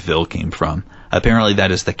where the DeVille came from, apparently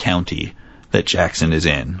that is the county that Jackson is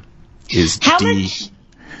in. How much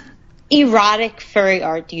erotic furry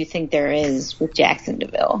art do you think there is with Jackson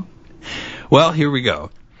DeVille? Well, here we go.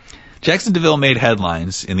 Jackson DeVille made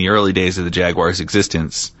headlines in the early days of the Jaguars'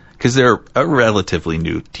 existence, because they're a relatively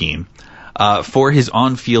new team, for his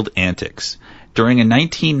on-field antics. During a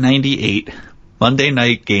 1998 Monday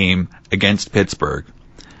night game against Pittsburgh,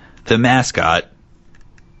 the mascot,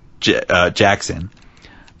 Jackson,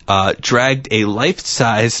 dragged a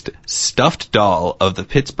life-sized stuffed doll of the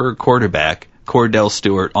Pittsburgh quarterback, Cordell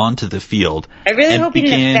Stewart, onto the field. I really hope he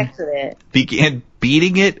didn't have sex with it. Began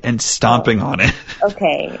beating it and stomping on it.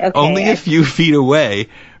 Okay. Only a few feet away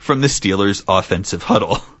from the Steelers' offensive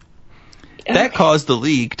huddle. That caused the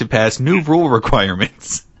league to pass new rule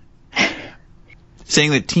requirements,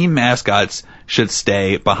 saying that team mascots should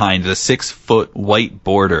stay behind the 6-foot white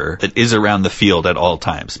border that is around the field at all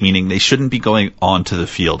times, meaning they shouldn't be going onto the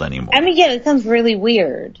field anymore. I mean, yeah, it sounds really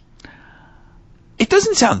weird. It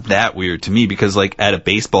doesn't sound that weird to me, because like at a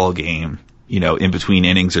baseball game, in between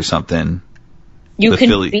innings or something, you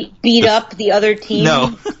can beat up the other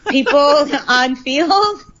team people on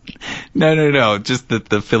field? No. Just that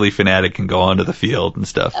the Philly Fanatic can go onto the field and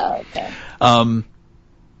stuff. Oh, okay.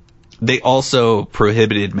 They also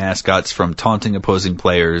prohibited mascots from taunting opposing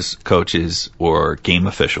players, coaches, or game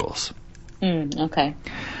officials. Okay.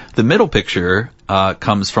 The middle picture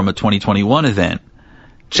comes from a 2021 event.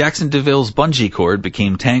 Jackson DeVille's bungee cord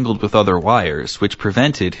became tangled with other wires, which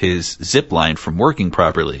prevented his zip line from working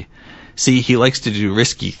properly. See, he likes to do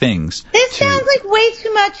risky things. This sounds like way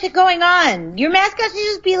too much going on. Your mascot should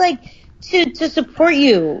just be like to support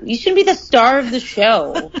you. You shouldn't be the star of the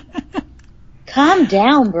show. Calm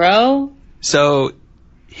down, bro. So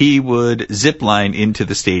he would zip line into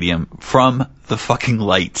the stadium from the fucking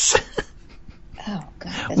lights. Oh,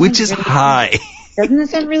 God. Which is really high. Doesn't that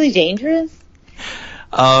sound really dangerous?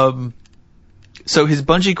 So his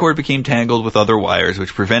bungee cord became tangled with other wires,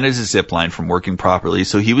 which prevented his zip line from working properly.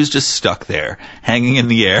 So he was just stuck there, hanging in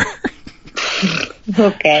the air.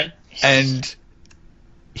 Okay. And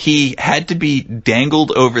he had to be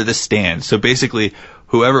dangled over the stand. So basically,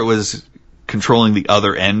 whoever was controlling the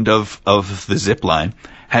other end of the zip line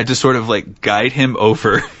had to sort of like guide him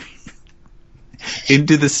over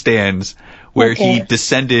into the stands where he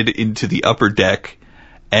descended into the upper deck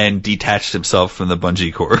and detached himself from the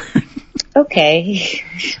bungee cord. Okay.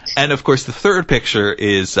 And of course, the third picture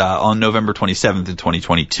is on November 27th in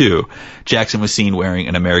 2022. Jackson was seen wearing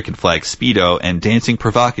an American flag Speedo and dancing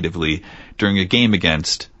provocatively during a game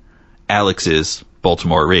against Alex's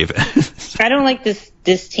Baltimore Ravens. I don't like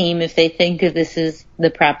this team if they think that this is the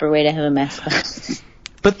proper way to have a mascot.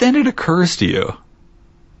 But then it occurs to you,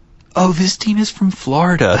 oh, this team is from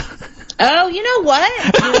Florida. Oh, you know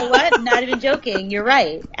what? Not even joking. You're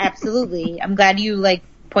right. Absolutely. I'm glad you,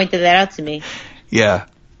 pointed that out to me. Yeah.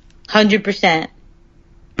 100%.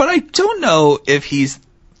 But I don't know if he's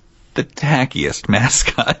the tackiest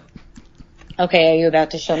mascot. Okay, are you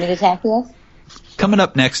about to show me the tackiest? Coming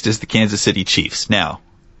up next is the Kansas City Chiefs. Now,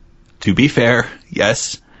 to be fair,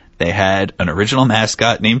 yes, they had an original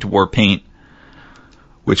mascot named Warpaint,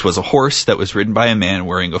 which was a horse that was ridden by a man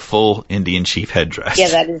wearing a full Indian chief headdress. Yeah,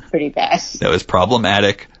 that is pretty bad. That was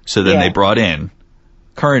problematic, so then they brought in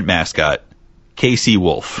current mascot, Casey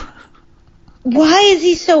Wolf. Why is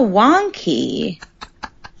he so wonky?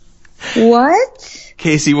 What?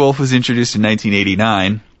 Casey Wolf was introduced in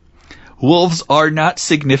 1989. Wolves are not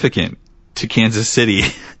significant to Kansas City.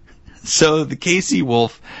 So the Casey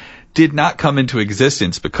Wolf did not come into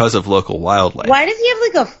existence because of local wildlife. Why does he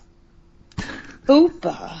have a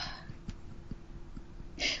fupa?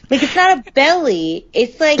 It's not a belly.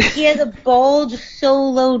 It's like he has a bulge so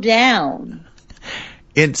low down.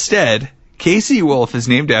 Instead, Casey Wolf is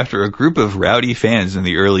named after a group of rowdy fans in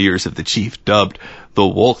the early years of the Chief dubbed the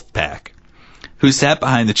Wolf Pack, who sat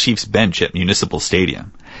behind the Chiefs bench at Municipal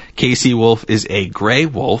Stadium. Casey Wolf is a gray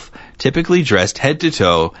wolf, typically dressed head to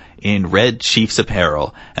toe in red Chiefs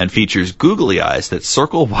apparel, and features googly eyes that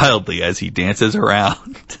circle wildly as he dances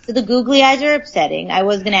around. So the googly eyes are upsetting. I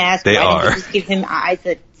was going to ask why didn't you just give him eyes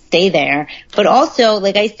that stay there. But also,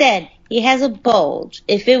 like I said, he has a bulge.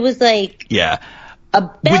 If it was yeah. a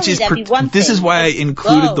belly, that'd be one thing. This is why I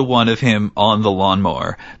included the one of him on the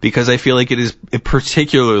lawnmower, because I feel like it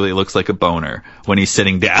particularly looks like a boner when he's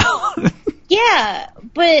sitting down. Yeah,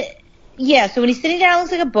 but so when he's sitting down, it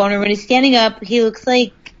looks like a boner. When he's standing up, he looks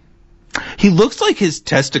like his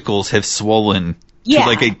testicles have swollen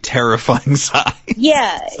to a terrifying size.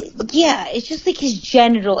 Yeah, it's just like his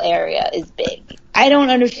genital area is big. I don't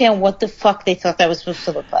understand what the fuck they thought that was supposed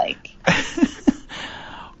to look like.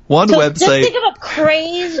 Website. Just think of a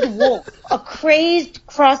crazed wolf, a crazed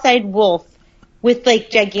cross-eyed wolf with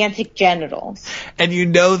gigantic genitals. And you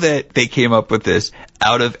know that they came up with this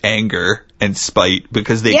out of anger and spite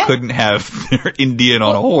because they couldn't have their Indian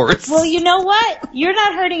on a horse. Well, you know what? You're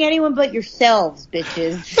not hurting anyone but yourselves,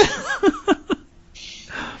 bitches.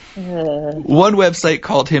 One website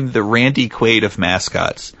called him the Randy Quaid of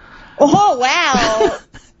mascots. Oh, wow.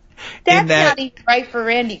 That's not even right for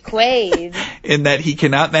Randy Quaid. In that he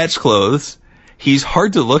cannot match clothes, he's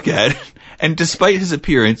hard to look at, and despite his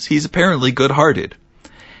appearance, he's apparently good-hearted.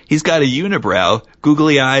 He's got a unibrow,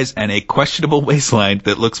 googly eyes, and a questionable waistline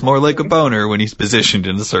that looks more like a boner when he's positioned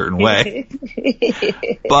in a certain way.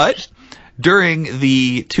 But during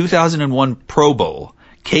the 2001 Pro Bowl,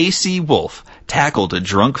 Casey Wolf tackled a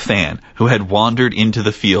drunk fan who had wandered into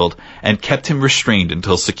the field and kept him restrained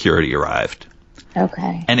until security arrived.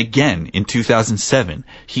 Okay. And again, in 2007,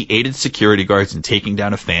 he aided security guards in taking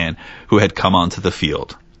down a fan who had come onto the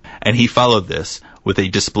field. And he followed this with a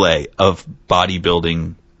display of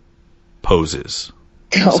bodybuilding poses.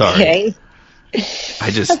 Okay.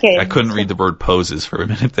 Sorry. I couldn't read the word poses for a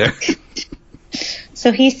minute there.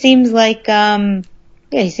 So he seems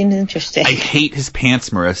he seems interesting. I hate his pants,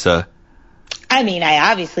 Marissa. I mean,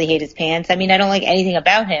 I obviously hate his pants. I mean, I don't like anything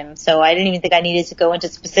about him, so I didn't even think I needed to go into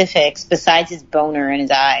specifics besides his boner and his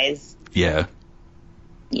eyes. Yeah.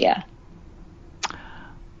 Yeah.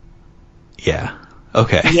 Yeah.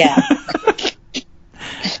 Okay. Yeah.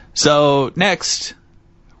 So, next,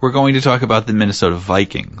 we're going to talk about the Minnesota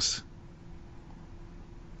Vikings.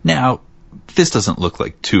 Now, this doesn't look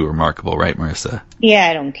like too remarkable, right, Marissa? Yeah,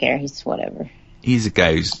 I don't care. He's whatever. He's a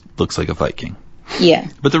guy who looks like a Viking. Yeah.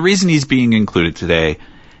 But the reason he's being included today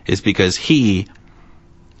is because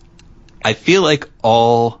I feel like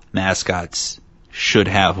all mascots should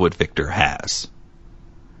have what Victor has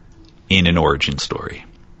in an origin story.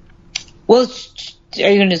 Well, are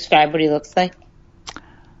you going to describe what he looks like?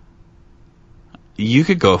 You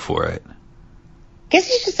could go for it. I guess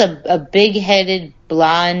he's just a big-headed,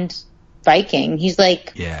 blonde Viking. He's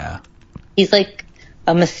like a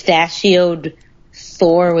mustachioed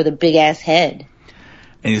Thor with a big-ass head.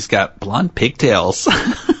 And he's got blonde pigtails.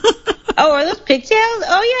 Oh, are those pigtails?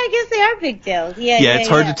 Oh, yeah, I guess they are pigtails. Yeah, it's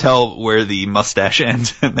hard to tell where the mustache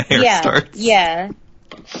ends and the hair starts. Yeah.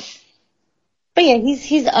 But yeah,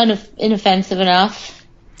 he's inoffensive enough.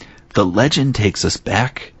 The legend takes us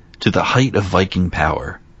back to the height of Viking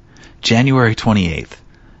power. January 28th,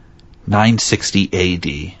 960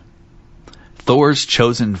 A.D. Thor's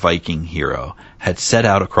chosen Viking hero had set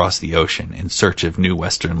out across the ocean in search of new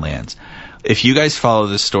western lands. If you guys follow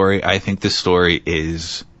this story, I think this story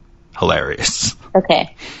is hilarious.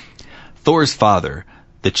 Okay. Thor's father,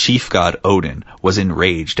 the chief god Odin, was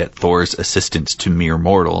enraged at Thor's assistance to mere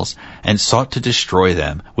mortals and sought to destroy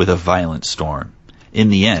them with a violent storm. In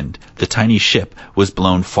the end, the tiny ship was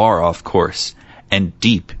blown far off course and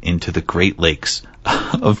deep into the Great Lakes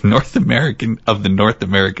of the North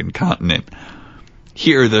American continent.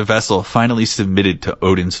 Here, the vessel finally submitted to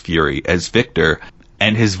Odin's fury as Victor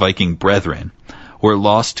and his Viking brethren were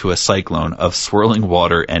lost to a cyclone of swirling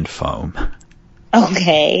water and foam.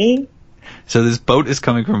 Okay. So this boat is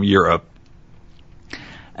coming from Europe,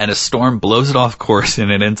 and a storm blows it off course,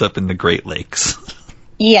 and it ends up in the Great Lakes.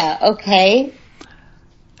 Yeah, okay.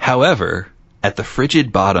 However, at the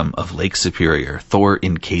frigid bottom of Lake Superior, Thor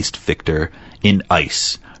encased Victor in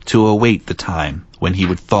ice to await the time when he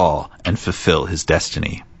would thaw and fulfill his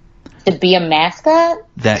destiny. To be a mascot?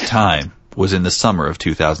 That time was in the summer of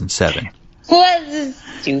 2007. What is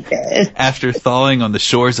stupid? After thawing on the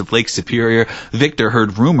shores of Lake Superior, Victor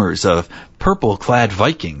heard rumors of purple-clad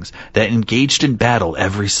Vikings that engaged in battle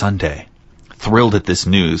every Sunday. Thrilled at this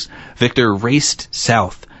news, Victor raced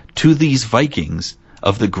south to these Vikings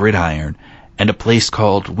of the Gridiron and a place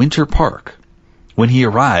called Winter Park. When he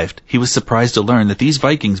arrived, he was surprised to learn that these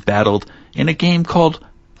Vikings battled in a game called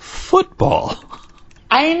football.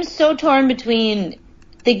 I am so torn between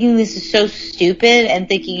thinking this is so stupid and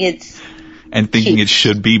thinking it's... And thinking it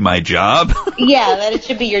should be my job? Yeah, that it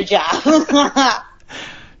should be your job.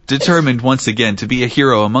 Determined once again to be a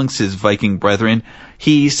hero amongst his Viking brethren,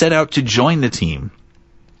 he set out to join the team.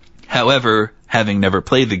 However, having never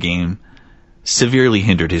played the game, severely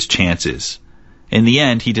hindered his chances. In the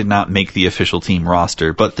end, he did not make the official team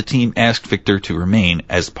roster, but the team asked Victor to remain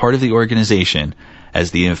as part of the organization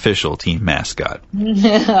as the official team mascot.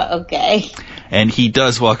 Okay. And he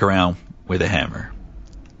does walk around with a hammer.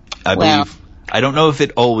 I believe. I don't know if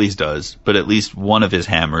it always does, but at least one of his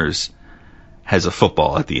hammers has a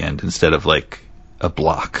football at the end instead of like a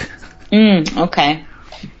block. Okay.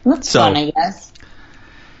 That's fun, I guess.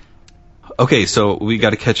 Okay, so we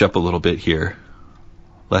got to catch up a little bit here.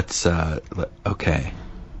 Okay.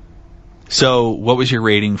 So, what was your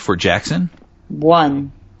rating for Jackson?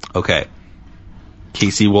 1. Okay.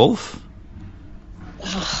 Casey Wolf?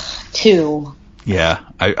 2. Yeah,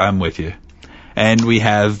 I'm with you. And we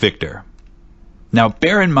have Victor. Now,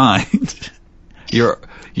 bear in mind, your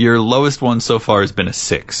lowest one so far has been a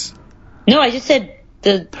 6. No, I just said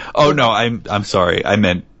the... Oh, no, I'm sorry. I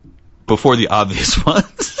meant before the obvious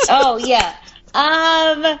ones. Oh, yeah.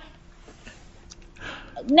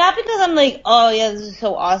 Not because I'm like, oh, yeah, this is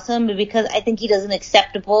so awesome, but because I think he does an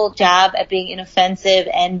acceptable job at being inoffensive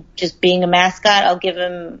and just being a mascot. I'll give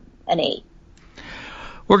him an 8.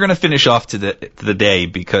 We're going to finish off to the day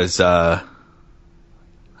because we're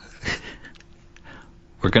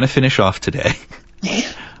going to finish off today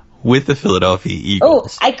with the Philadelphia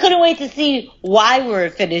Eagles. Oh, I couldn't wait to see why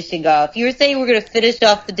we're finishing off. You were saying we're going to finish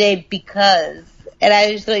off the day because, and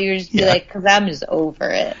I just thought you were just be like, because I'm just over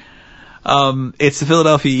it. It's the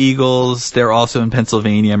Philadelphia Eagles. They're also in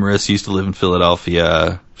Pennsylvania. Marissa used to live in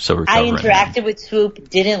Philadelphia, so we're covering I interacted with Swoop,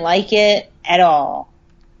 didn't like it at all.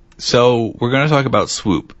 So we're going to talk about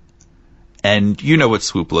Swoop. And you know what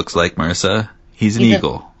Swoop looks like, Marissa. He's an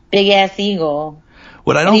eagle. Big-ass eagle.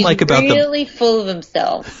 What I don't like about really full of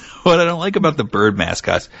himself. What I don't like about the bird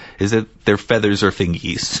mascots is that their feathers are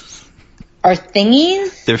thingies. Are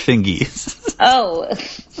thingies? They're thingies. Oh.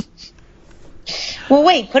 Well,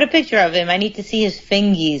 wait, put a picture of him. I need to see his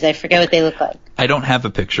fingies. I forget what they look like. I don't have a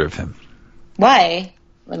picture of him. Why?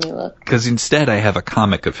 Let me look. Because instead I have a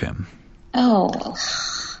comic of him. Oh.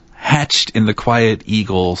 Hatched in the quiet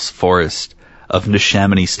eagles forest of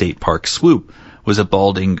Neshaminy State Park, Swoop was a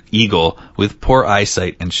balding eagle with poor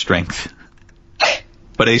eyesight and strength,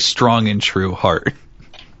 but a strong and true heart.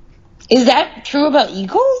 Is that true about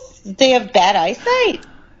eagles? They have bad eyesight?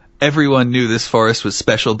 Everyone knew this forest was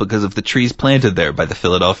special because of the trees planted there by the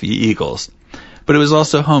Philadelphia Eagles. But it was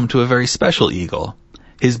also home to a very special eagle.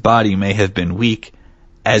 His body may have been weak,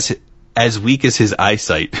 as weak as his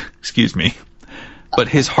eyesight, but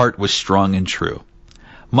his heart was strong and true.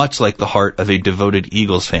 Much like the heart of a devoted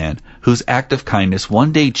Eagles fan, whose act of kindness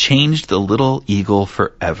one day changed the little eagle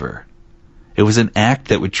forever. It was an act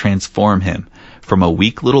that would transform him from a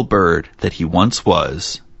weak little bird that he once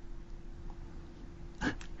was,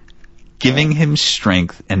 giving him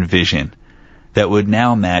strength and vision that would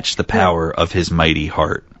now match the power of his mighty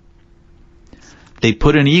heart. They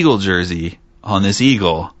put an eagle jersey on this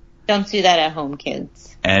eagle. Don't do that at home,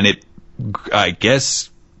 kids. And it, I guess,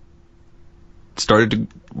 started to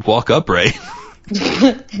walk upright.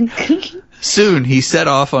 Soon, he set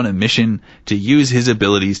off on a mission to use his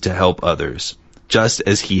abilities to help others, just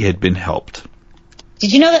as he had been helped.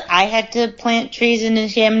 Did you know that I had to plant trees in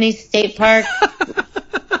Neshaminy State Park?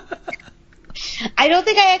 I don't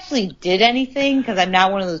think I actually did anything because I'm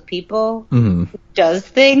not one of those people who does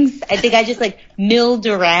things. I think I just milled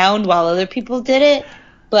around while other people did it.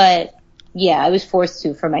 But yeah, I was forced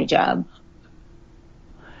to for my job.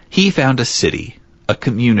 He found a city, a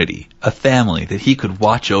community, a family that he could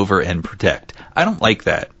watch over and protect. I don't like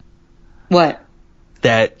that. What?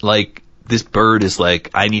 That, this bird is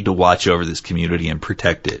I need to watch over this community and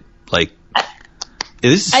protect it.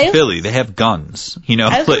 This is Philly. They have guns, I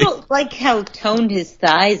also don't like how toned his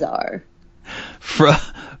thighs are.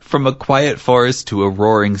 From a quiet forest to a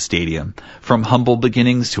roaring stadium, from humble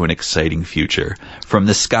beginnings to an exciting future, from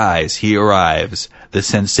the skies he arrives, the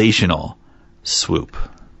sensational Swoop.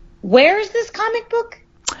 Where is this comic book?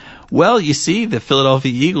 Well, you see, the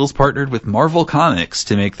Philadelphia Eagles partnered with Marvel Comics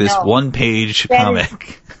to make this one-page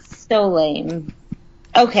comic. So lame.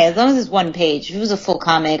 Okay, as long as it's one page. If it was a full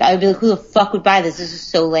comic, I would be like, who the fuck would buy this? This is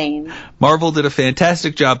so lame. Marvel did a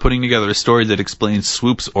fantastic job putting together a story that explains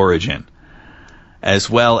Swoop's origin, as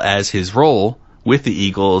well as his role with the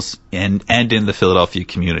Eagles and in the Philadelphia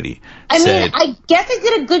community. I guess I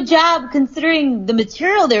did a good job considering the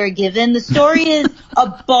material they were given. The story is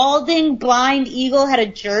a balding, blind eagle had a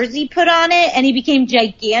jersey put on it, and he became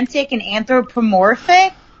gigantic and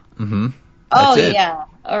anthropomorphic. Mm-hmm. Oh, yeah.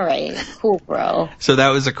 All right. Cool, bro. So that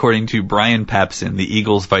was according to Brian Papson, the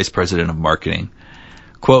Eagles' vice president of marketing.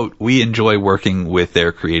 Quote, "We enjoy working with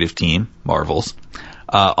their creative team, Marvel's,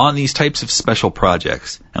 on these types of special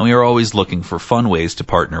projects, and we are always looking for fun ways to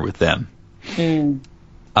partner with them."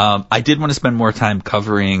 I did want to spend more time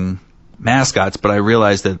covering mascots, but I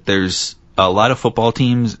realized that there's a lot of football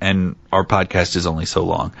teams, and our podcast is only so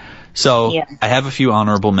long. So I have a few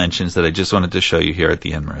honorable mentions that I just wanted to show you here at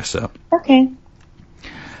the end, Marissa. Okay.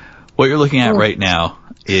 What you're looking at right now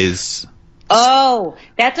is... Oh,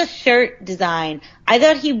 that's a shirt design. I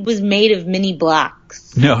thought he was made of mini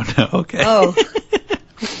blocks. No, okay. Oh.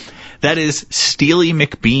 That is Steely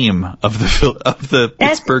McBeam of the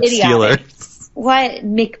Pittsburgh Steelers. What,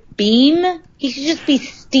 McBeam? He should just be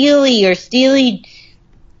Steely or Steely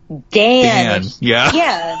Dan.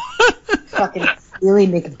 Yeah. Fucking Steely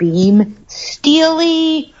McBeam.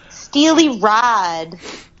 Steely Rod.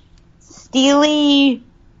 Steely...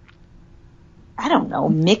 I don't know,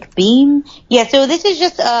 McBeam? Yeah, so this is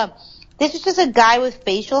just a guy with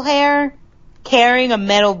facial hair carrying a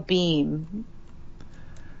metal beam.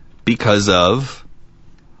 Because of?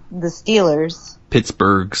 The Steelers.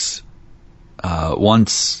 Pittsburgh's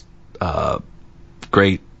once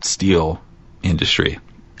great steel industry.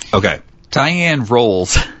 Okay. Tyann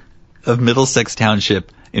Rolls of Middlesex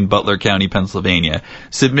Township in Butler County, Pennsylvania,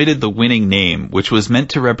 submitted the winning name, which was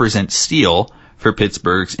meant to represent steel for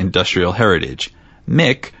Pittsburgh's industrial heritage,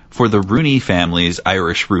 Mick for the Rooney family's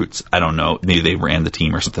Irish roots. I don't know, maybe they ran the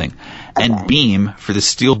team or something. Okay. And Beam for the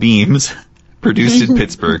steel beams produced in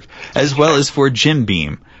Pittsburgh, as well as for Jim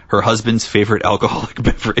Beam, her husband's favorite alcoholic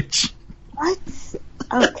beverage. What?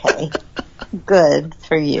 Okay. Good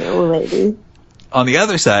for you, lady. On the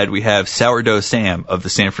other side, we have Sourdough Sam of the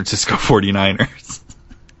San Francisco 49ers.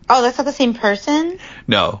 Oh, that's not the same person?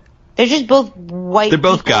 No. They're just both white. They're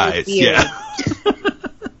both guys, yeah.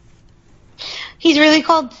 He's really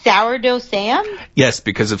called Sourdough Sam? Yes,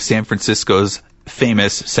 because of San Francisco's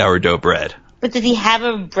famous sourdough bread. But does he have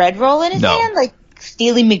a bread roll in his No. hand? Like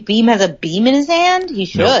Steely McBeam has a beam in his hand? He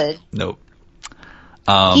should. Nope.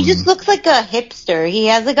 He just looks like a hipster. He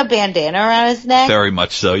has like a bandana around his neck. Very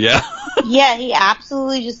much so, yeah. Yeah, he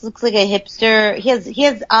absolutely just looks like a hipster. He has he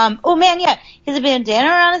has a bandana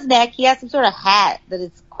around his neck. He has some sort of hat that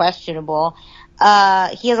is questionable.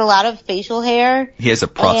 He has a lot of facial hair. He has a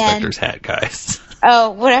prospector's hat, guys. Oh,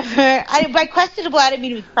 whatever. By questionable, I didn't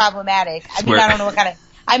mean it was problematic. I mean, I don't know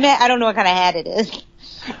what kind of hat it is.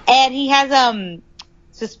 And he has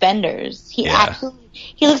suspenders. He looks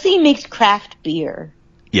like he makes craft beer.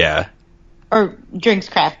 Yeah. Or drinks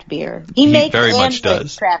craft beer. He makes very much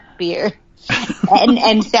does craft beer.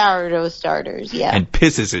 and sourdough starters, yeah. And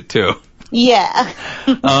pisses it too. Yeah.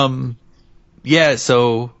 Yeah,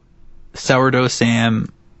 so Sourdough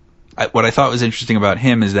Sam, what I thought was interesting about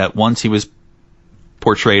him is that once he was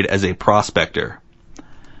portrayed as a prospector,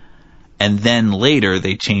 and then later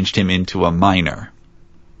they changed him into a miner.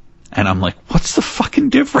 And I'm like, what's the fucking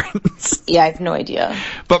difference? Yeah, I have no idea.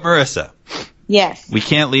 But Marissa. Yes. We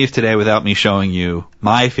can't leave today without me showing you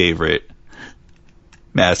my favorite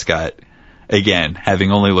mascot. Again,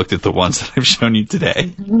 having only looked at the ones that I've shown you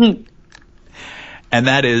today. And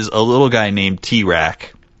that is a little guy named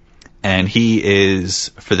T-Rack. And he is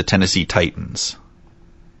for the Tennessee Titans.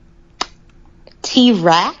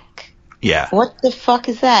 T-Rack? Yeah. What the fuck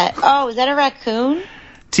is that? Oh, is that a raccoon?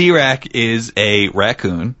 T-Rack is a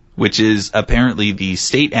raccoon, which is apparently the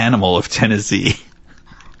state animal of Tennessee.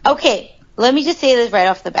 Okay, let me just say this right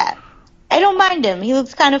off the bat. I don't mind him. He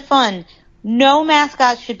looks kind of fun. No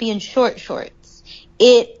mascot should be in short shorts.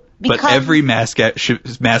 But every mascot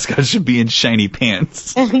should be in shiny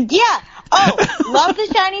pants. Yeah. Oh, love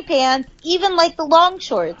the shiny pants, even like the long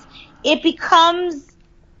shorts. It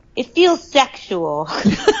feels sexual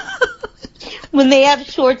when they have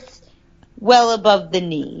shorts well above the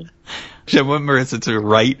knee. I want Marissa to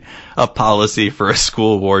write a policy for a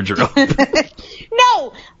school wardrobe.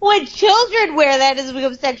 No, when children wear that, it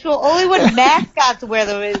becomes sexual. Only when mascots wear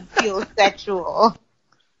them, it feels sexual.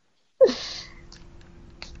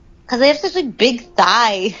 Because they have such like big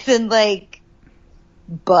thighs and like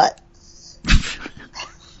butts.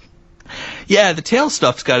 Yeah, the tail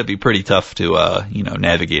stuff's got to be pretty tough to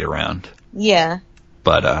navigate around. Yeah.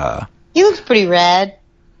 But he looks pretty rad.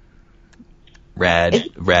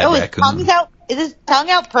 Raccoon. Is his tongue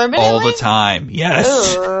out permanently? All the time,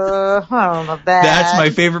 yes. I don't know that. That's my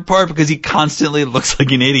favorite part because he constantly looks like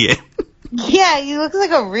an idiot. Yeah, he looks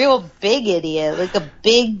like a real big idiot, like a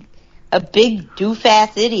big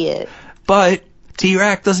doof-ass idiot. But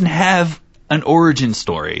T-Rack doesn't have an origin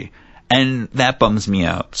story, and that bums me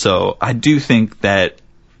out. So I do think that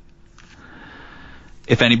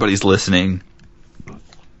if anybody's listening...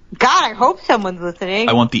 God, I hope someone's listening.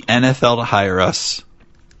 I want the NFL to hire us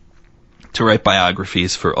to write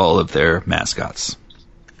biographies for all of their mascots.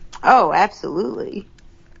 Oh, absolutely.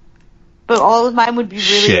 But all of mine would be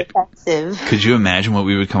really offensive. Could you imagine what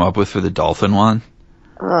we would come up with for the dolphin one?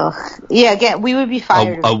 Ugh. Yeah, again, we would be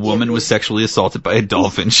fired. A woman was sexually assaulted by a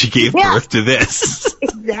dolphin. She gave birth to this.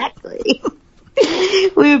 Exactly.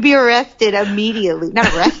 We would be arrested immediately.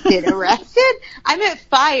 Not arrested. Arrested? I meant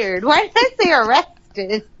fired. Why did I say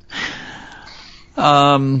arrested?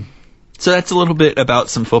 So that's a little bit about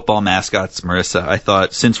some football mascots, Marissa. I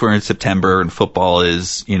thought since we're in September and football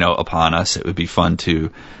is, upon us, it would be fun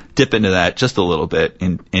to dip into that just a little bit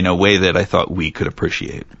in a way that I thought we could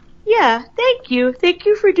appreciate. Yeah, thank you. Thank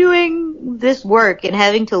you for doing this work and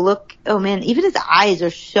having to look. Oh man, even his eyes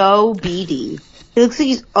are so beady. He looks like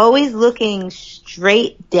he's always looking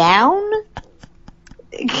straight down.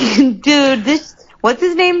 Dude, what's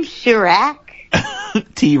his name? Chirac?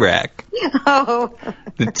 T-Rack. Oh.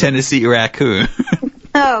 The Tennessee raccoon.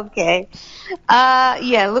 Okay.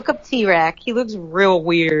 Yeah, look up T-Rack. He looks real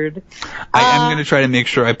weird. I'm going to try to make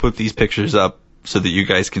sure I put these pictures up so that you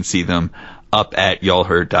guys can see them up at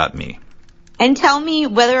y'allheard.me. And tell me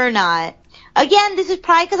whether or not, again, this is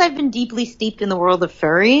probably because I've been deeply steeped in the world of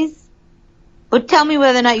furries, but tell me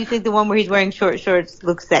whether or not you think the one where he's wearing short shorts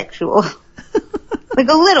looks sexual. Like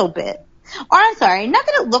a little bit. Or I'm sorry, not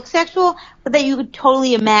that it looks sexual, but that you could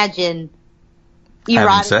totally imagine erotic.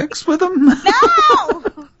 Having sex with him?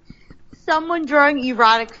 No! Someone drawing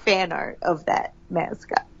erotic fan art of that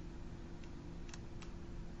mascot.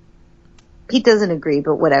 He doesn't agree,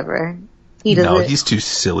 but whatever. He doesn't. No, he's too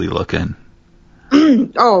silly looking.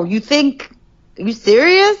 Oh, you think? Are you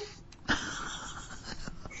serious?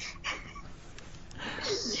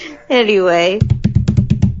 Anyway.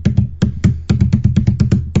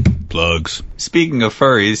 Plugs. Speaking of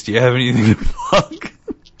furries, do you have anything to plug?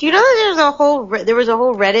 Do you know that there was a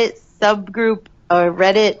whole Reddit subgroup, or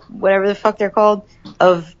Reddit, whatever the fuck they're called,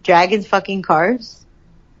 of dragons fucking cars?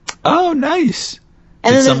 Oh, nice.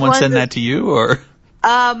 And did someone send that to you, or?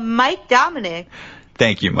 Mike Dominic.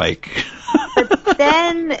 Thank you, Mike. But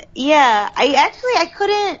then, yeah, I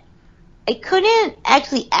couldn't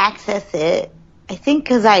actually access it. I think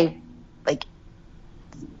because I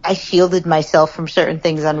shielded myself from certain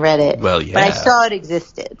things on Reddit. Well, yeah. But I saw it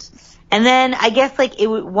existed. And then I guess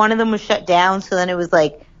one of them was shut down, so then it was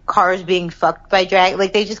like cars being fucked by drag.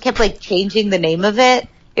 Like they just kept like changing the name of it.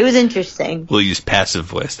 It was interesting. We'll use passive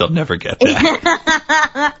voice. They'll never get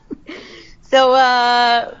that. So,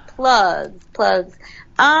 plugs.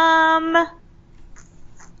 I'm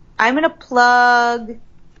gonna plug.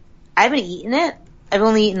 I haven't eaten it. I've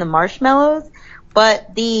only eaten the marshmallows, but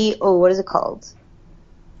what is it called?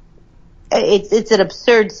 It's an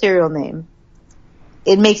absurd cereal name.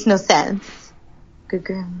 It makes no sense. Good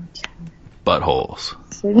girl. Buttholes.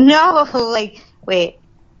 No, wait.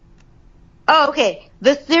 Oh, okay.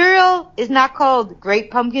 The cereal is not called Great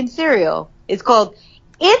Pumpkin Cereal. It's called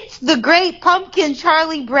It's the Great Pumpkin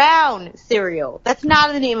Charlie Brown Cereal. That's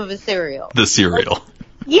not the name of a cereal. The cereal.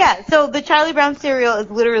 Yeah, so the Charlie Brown cereal is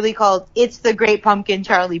literally called It's the Great Pumpkin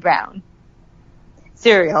Charlie Brown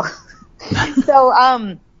Cereal.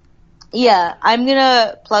 So, yeah, I'm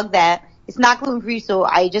gonna plug that. It's not gluten-free, so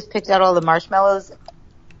I just picked out all the marshmallows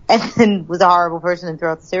and then was a horrible person and threw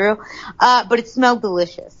out the cereal. But it smelled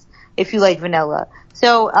delicious if you like vanilla.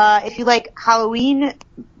 So, if you like Halloween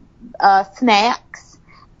snacks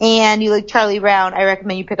and you like Charlie Brown, I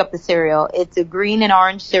recommend you pick up the cereal. It's a green and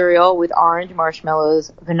orange cereal with orange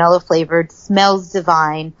marshmallows, vanilla flavored, smells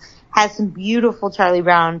divine, has some beautiful Charlie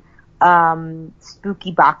Brown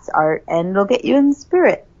spooky box art, and it'll get you in the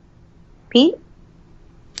spirit. Pete?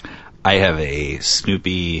 I have a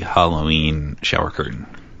Snoopy Halloween shower curtain.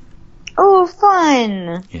 Oh,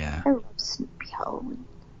 fun. Yeah. I love Snoopy Halloween.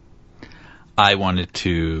 I wanted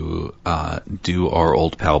to do our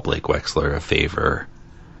old pal Blake Wexler a favor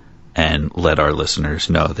and let our listeners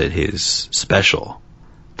know that his special,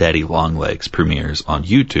 Daddy Longlegs, premieres on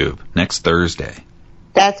YouTube next Thursday.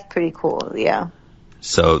 That's pretty cool, yeah.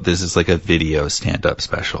 So this is like a video stand-up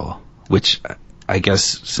special, which I guess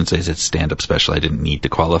since I said stand-up special, I didn't need to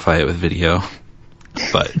qualify it with video.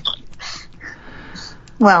 But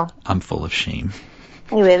well, I'm full of shame.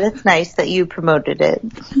 Anyway, that's nice that you promoted it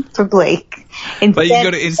for Blake. But you can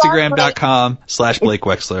go to Instagram.com/Blake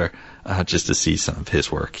Wexler just to see some of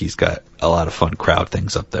his work. He's got a lot of fun crowd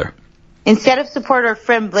things up there. Instead of support our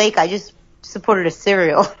friend Blake, I just supported a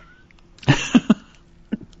cereal.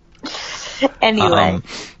 Anyway.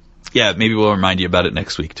 Yeah, maybe we'll remind you about it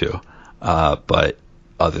next week too. But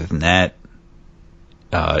other than that,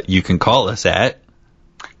 you can call us at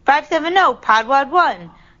 570-PODWAD1.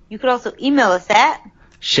 You could also email us at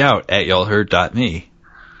shout@y'allheard.me.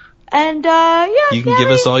 And, yeah. You can give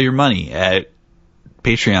us all your money at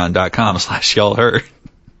patreon.com/y'allheard.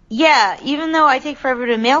 Yeah, even though I take forever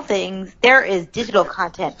to mail things, there is digital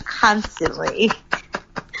content constantly.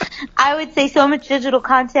 I would say so much digital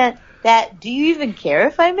content that, do you even care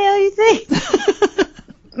if I mail you things?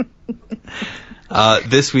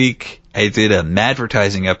 This week, I did a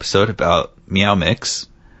Madvertising episode about Meow Mix.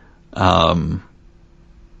 And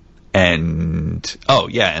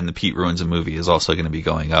the Pete Ruins a Movie is also going to be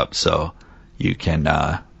going up, so you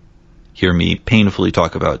can hear me painfully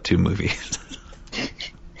talk about 2 movies.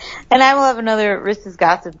 And I will have another Rissa's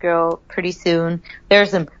Gossip Girl pretty soon. There are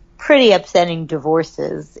some pretty upsetting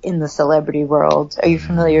divorces in the celebrity world. Are you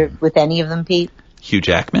familiar with any of them, Pete? Hugh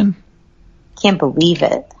Jackman? Can't believe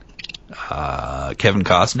it. Kevin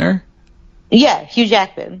Costner? Yeah, Hugh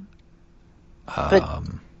Jackman. But,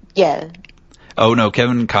 yeah. Oh, no,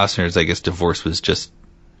 Kevin Costner's, I guess, divorce was just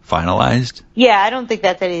finalized. Yeah, I don't think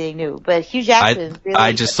that's anything new, but Hugh Jackman really...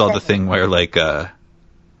 I just saw the thing where, like,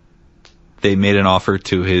 they made an offer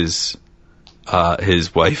to his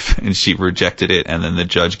wife, and she rejected it, and then the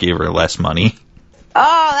judge gave her less money.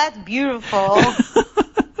 Oh, that's beautiful.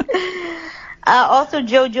 Also,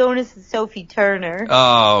 Joe Jonas and Sophie Turner.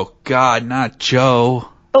 Oh, God, not Joe.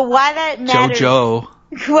 But why that matters... Joe.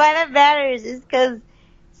 Why that matters is because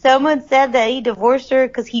someone said that he divorced her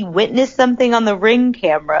because he witnessed something on the Ring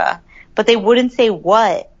camera, but they wouldn't say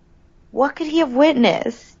what. What could he have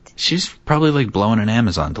witnessed? She's probably like blowing an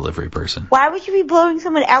Amazon delivery person. Why would you be blowing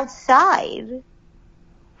someone outside?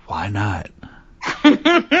 Why not?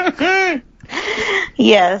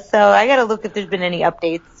 Yeah, so I gotta look if there's been any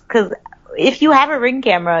updates, because if you have a Ring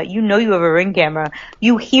camera, you know you have a Ring camera.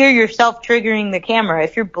 You hear yourself triggering the camera.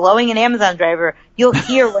 If you're blowing an Amazon driver, you'll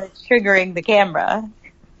hear when it's triggering the camera.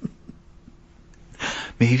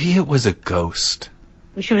 Maybe it was a ghost.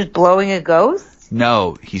 She was blowing a ghost?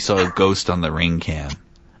 No, he saw a ghost on the Ring cam.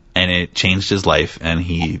 And it changed his life, and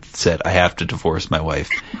he said, I have to divorce my wife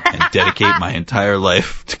and dedicate my entire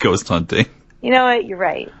life to ghost hunting. You know what? You're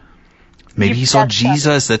right. Maybe he saw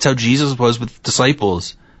Jesus. That's how Jesus was with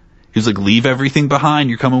disciples. He was like, leave everything behind.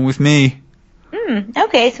 You're coming with me.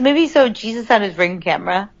 Okay, so maybe he saw Jesus on his Ring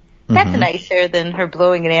camera. That's nicer than her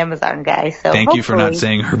blowing an Amazon guy. So Thank you for not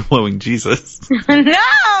saying her blowing Jesus. No!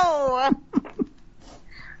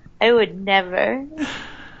 I would never.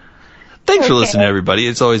 Thanks for listening, everybody.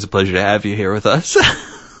 It's always a pleasure to have you here with us.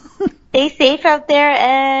 Stay safe out there,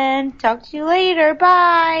 and talk to you later.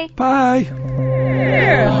 Bye. Bye.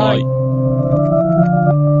 Bye.